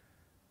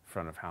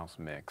front of house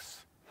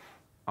mix,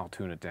 I'll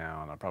tune it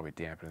down. I'll probably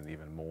dampen it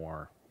even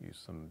more,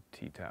 use some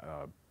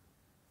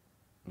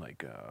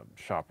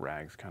shop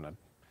rags kind of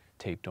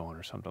taped on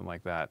or something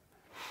like that.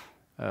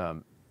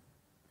 And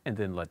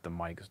then let the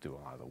mics do a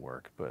lot of the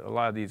work. But a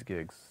lot of these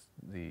gigs,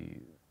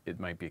 it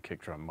might be a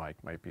kick drum mic,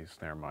 might be a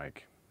snare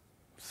mic,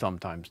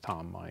 sometimes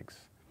tom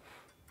mics.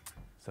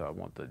 So I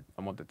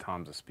want the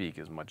toms to speak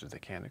as much as they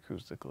can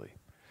acoustically.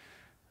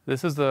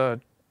 This is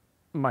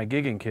my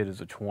gigging kit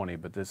is a 20,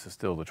 but this is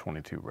still the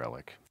 22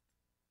 Relic.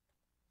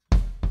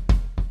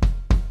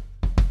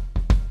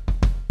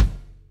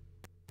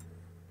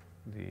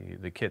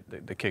 The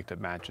kick that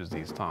matches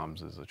these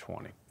toms is a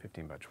 20,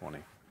 15 by 20.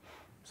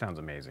 Sounds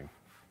amazing.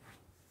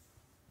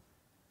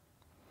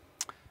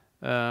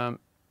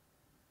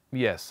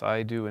 Yes,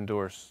 I do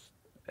endorse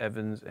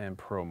Evans and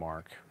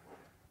ProMark.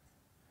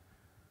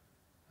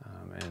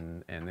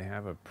 And they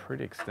have a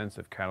pretty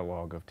extensive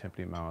catalog of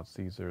timpani mounts.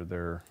 These are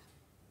their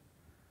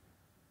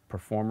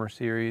Performer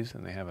series,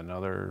 and they have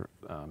another,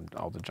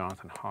 all the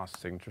Jonathan Haas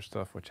signature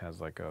stuff, which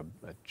has like a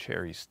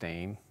cherry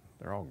stain.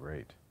 They're all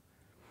great.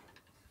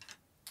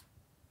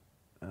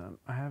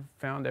 I have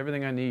found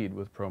everything I need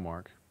with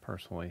ProMark,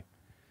 personally,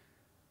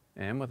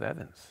 and with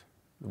Evans.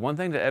 The one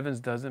thing that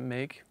Evans doesn't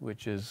make,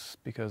 which is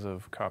because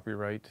of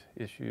copyright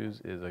issues,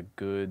 is a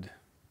good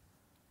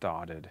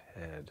dotted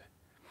head.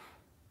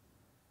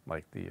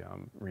 Like the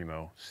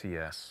Remo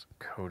CS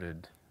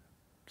coated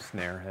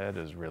snare head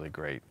is really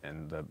great,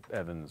 and the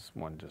Evans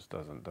one just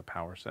doesn't. The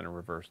Power Center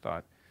reverse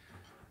dot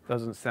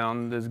doesn't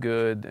sound as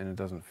good, and it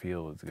doesn't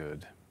feel as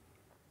good.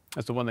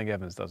 That's the one thing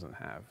Evans doesn't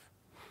have.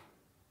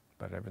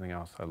 But everything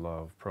else I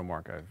love.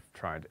 ProMark, I've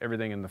tried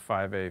everything in the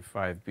 5A,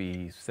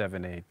 5B,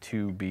 7A,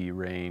 2B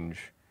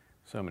range.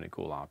 So many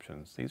cool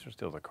options. These are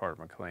still the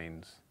Carter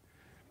McLeans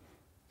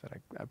that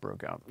I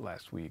broke out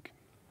last week.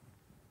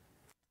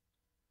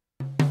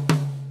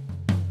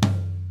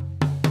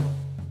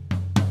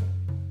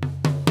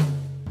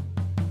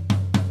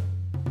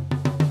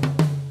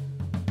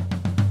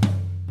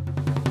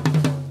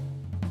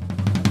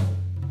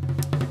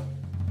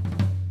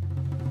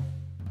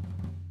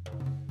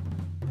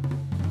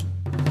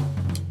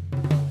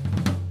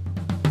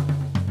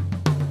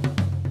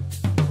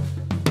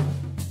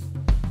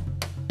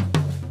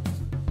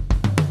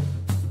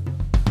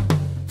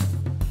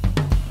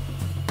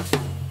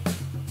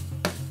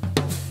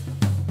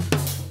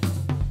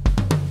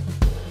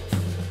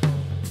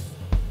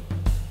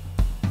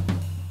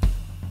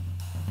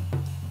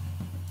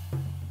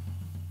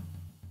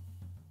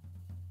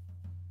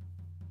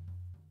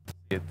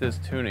 At this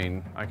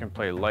tuning, I can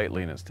play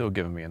lightly and it's still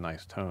giving me a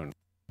nice tone.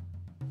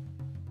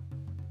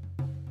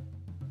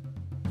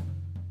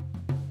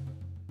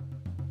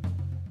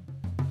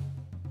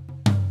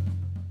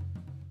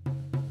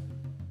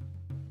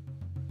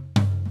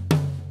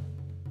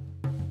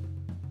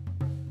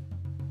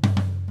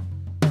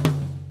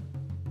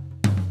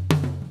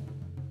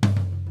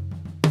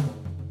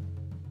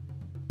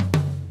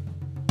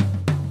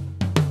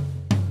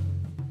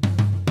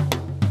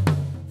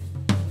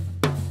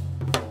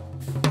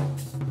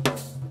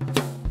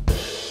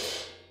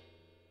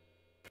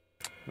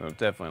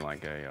 Definitely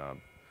like a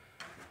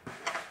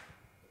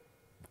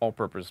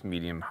all-purpose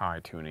medium-high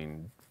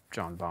tuning,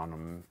 John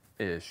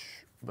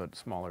Bonham-ish, but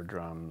smaller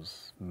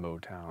drums,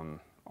 Motown,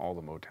 all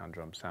the Motown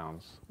drum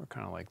sounds are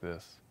kind of like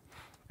this.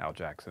 Al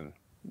Jackson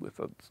with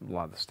a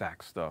lot of the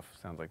stack stuff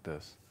sounds like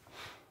this.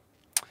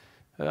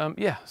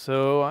 Yeah,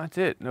 so that's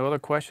it. No other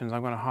questions.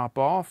 I'm going to hop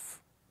off,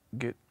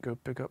 go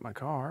pick up my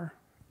car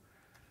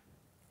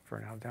for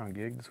an out-of-town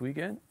gig this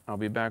weekend. I'll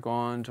be back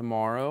on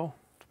tomorrow.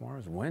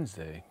 Tomorrow's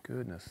Wednesday.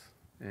 Goodness.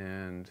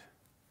 And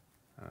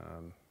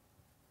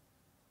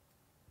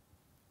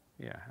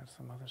yeah, I have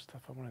some other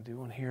stuff I want to do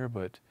on here,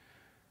 but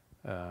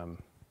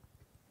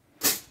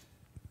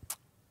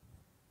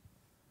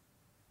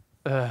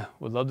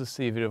would love to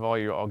see a video of all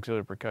your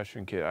auxiliary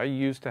percussion kit. I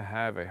used to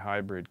have a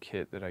hybrid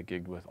kit that I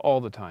gigged with all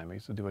the time. I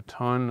used to do a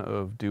ton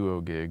of duo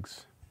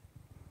gigs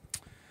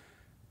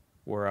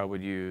where I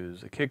would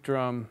use a kick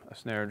drum, a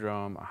snare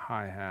drum, a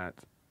hi-hat,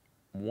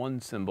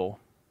 one cymbal,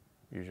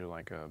 usually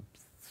like a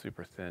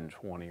super thin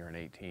 20 or an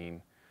 18,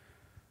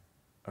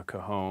 a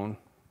cajon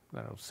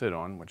that I'll sit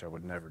on, which I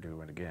would never do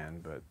it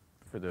again, but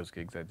for those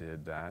gigs I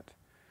did that.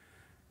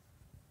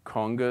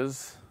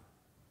 Congas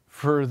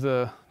for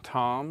the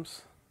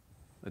toms,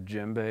 the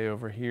djembe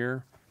over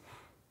here,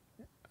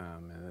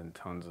 and then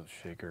tons of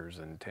shakers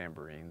and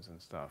tambourines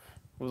and stuff.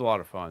 It was a lot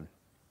of fun.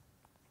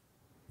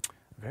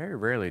 Very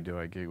rarely do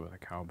I gig with a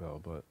cowbell,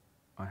 but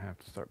I have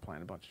to start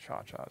playing a bunch of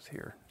cha-chas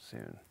here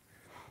soon.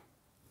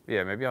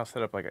 Yeah, maybe I'll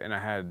set up like,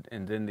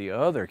 and then the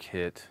other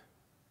kit,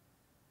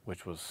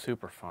 which was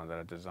super fun, that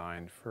I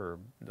designed for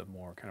the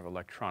more kind of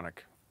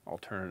electronic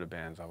alternative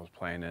bands I was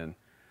playing in.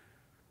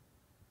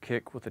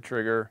 Kick with a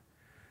trigger,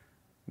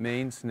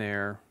 main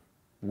snare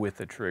with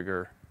a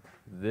trigger,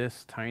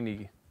 this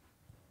tiny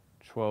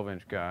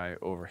 12-inch guy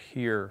over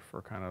here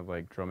for kind of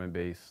like drum and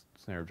bass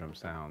snare drum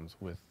sounds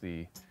with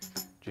the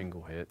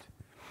jingle hit.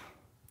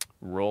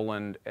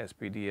 Roland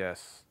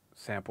SPDS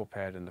sample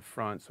pad in the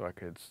front so I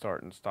could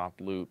start and stop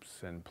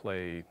loops and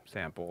play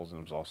samples, and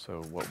it was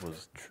also what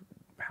was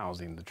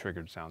housing the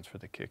triggered sounds for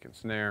the kick and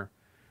snare.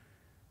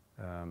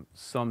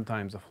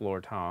 Sometimes a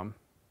floor tom.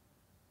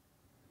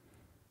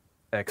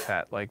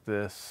 X-hat like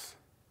this.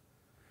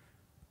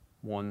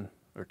 1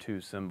 or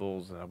 2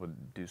 cymbals, and I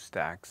would do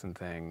stacks and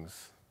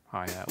things.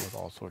 Hi-hat with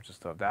all sorts of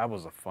stuff. That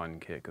was a fun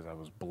kit because I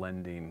was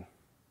blending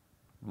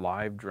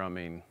live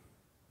drumming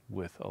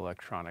with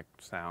electronic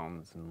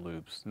sounds and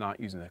loops, not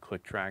using a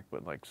click track,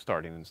 but like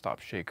starting and stop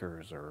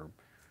shakers or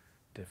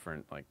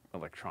different like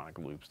electronic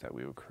loops that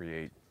we would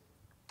create.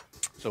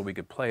 So we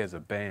could play as a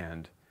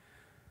band,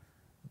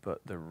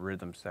 but the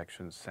rhythm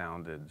section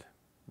sounded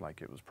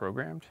like it was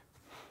programmed,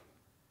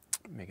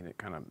 making it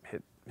kind of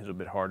hit a little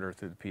bit harder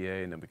through the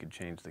PA, and then we could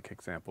change the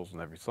kick samples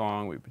in every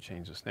song. We would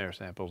change the snare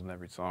samples in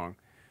every song.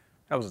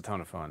 That was a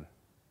ton of fun.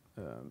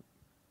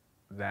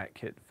 That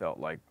kit felt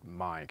like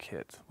my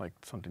kit, like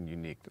something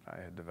unique that I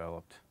had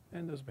developed.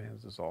 And those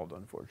bands dissolved,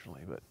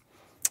 unfortunately. But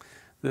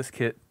this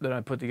kit that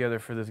I put together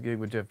for this gig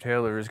with Jeff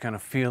Taylor is kind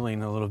of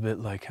feeling a little bit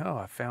like, oh,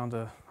 I found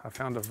a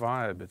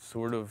vibe. It's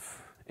sort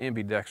of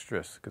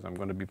ambidextrous because I'm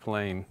going to be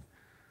playing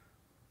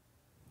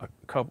a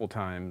couple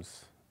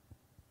times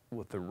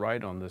with the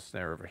right on this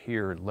snare over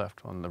here and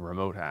left on the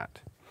remote hat,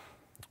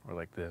 or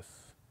like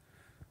this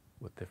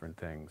with different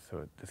things.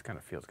 So this kind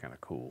of feels kind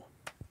of cool.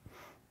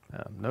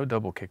 No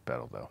double kick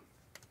pedal though.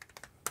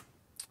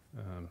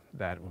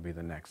 That will be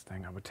the next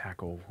thing I would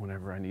tackle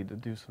whenever I need to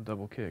do some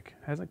double kick.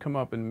 Hasn't come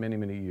up in many,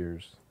 many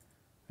years.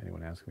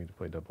 Anyone asking me to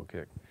play double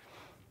kick.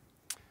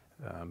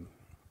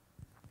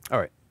 All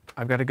right,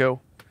 I've got to go.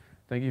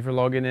 Thank you for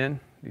logging in.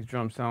 These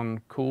drums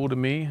sound cool to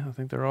me. I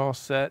think they're all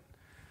set.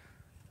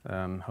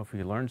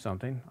 Hopefully you learned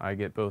something. I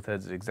get both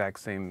heads the exact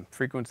same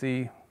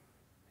frequency,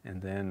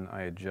 and then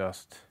I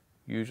adjust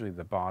usually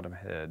the bottom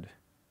head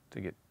to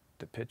get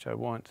the pitch I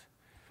want.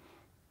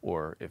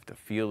 Or if the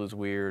feel is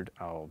weird,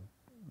 I'll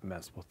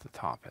mess with the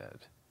top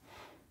head.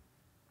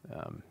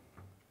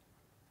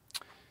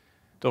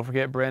 Don't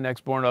forget Brand X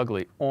Born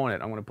Ugly on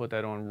it. I'm going to put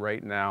that on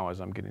right now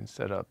as I'm getting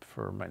set up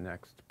for my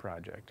next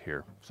project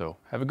here. So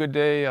have a good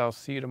day. I'll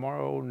see you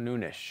tomorrow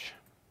noonish.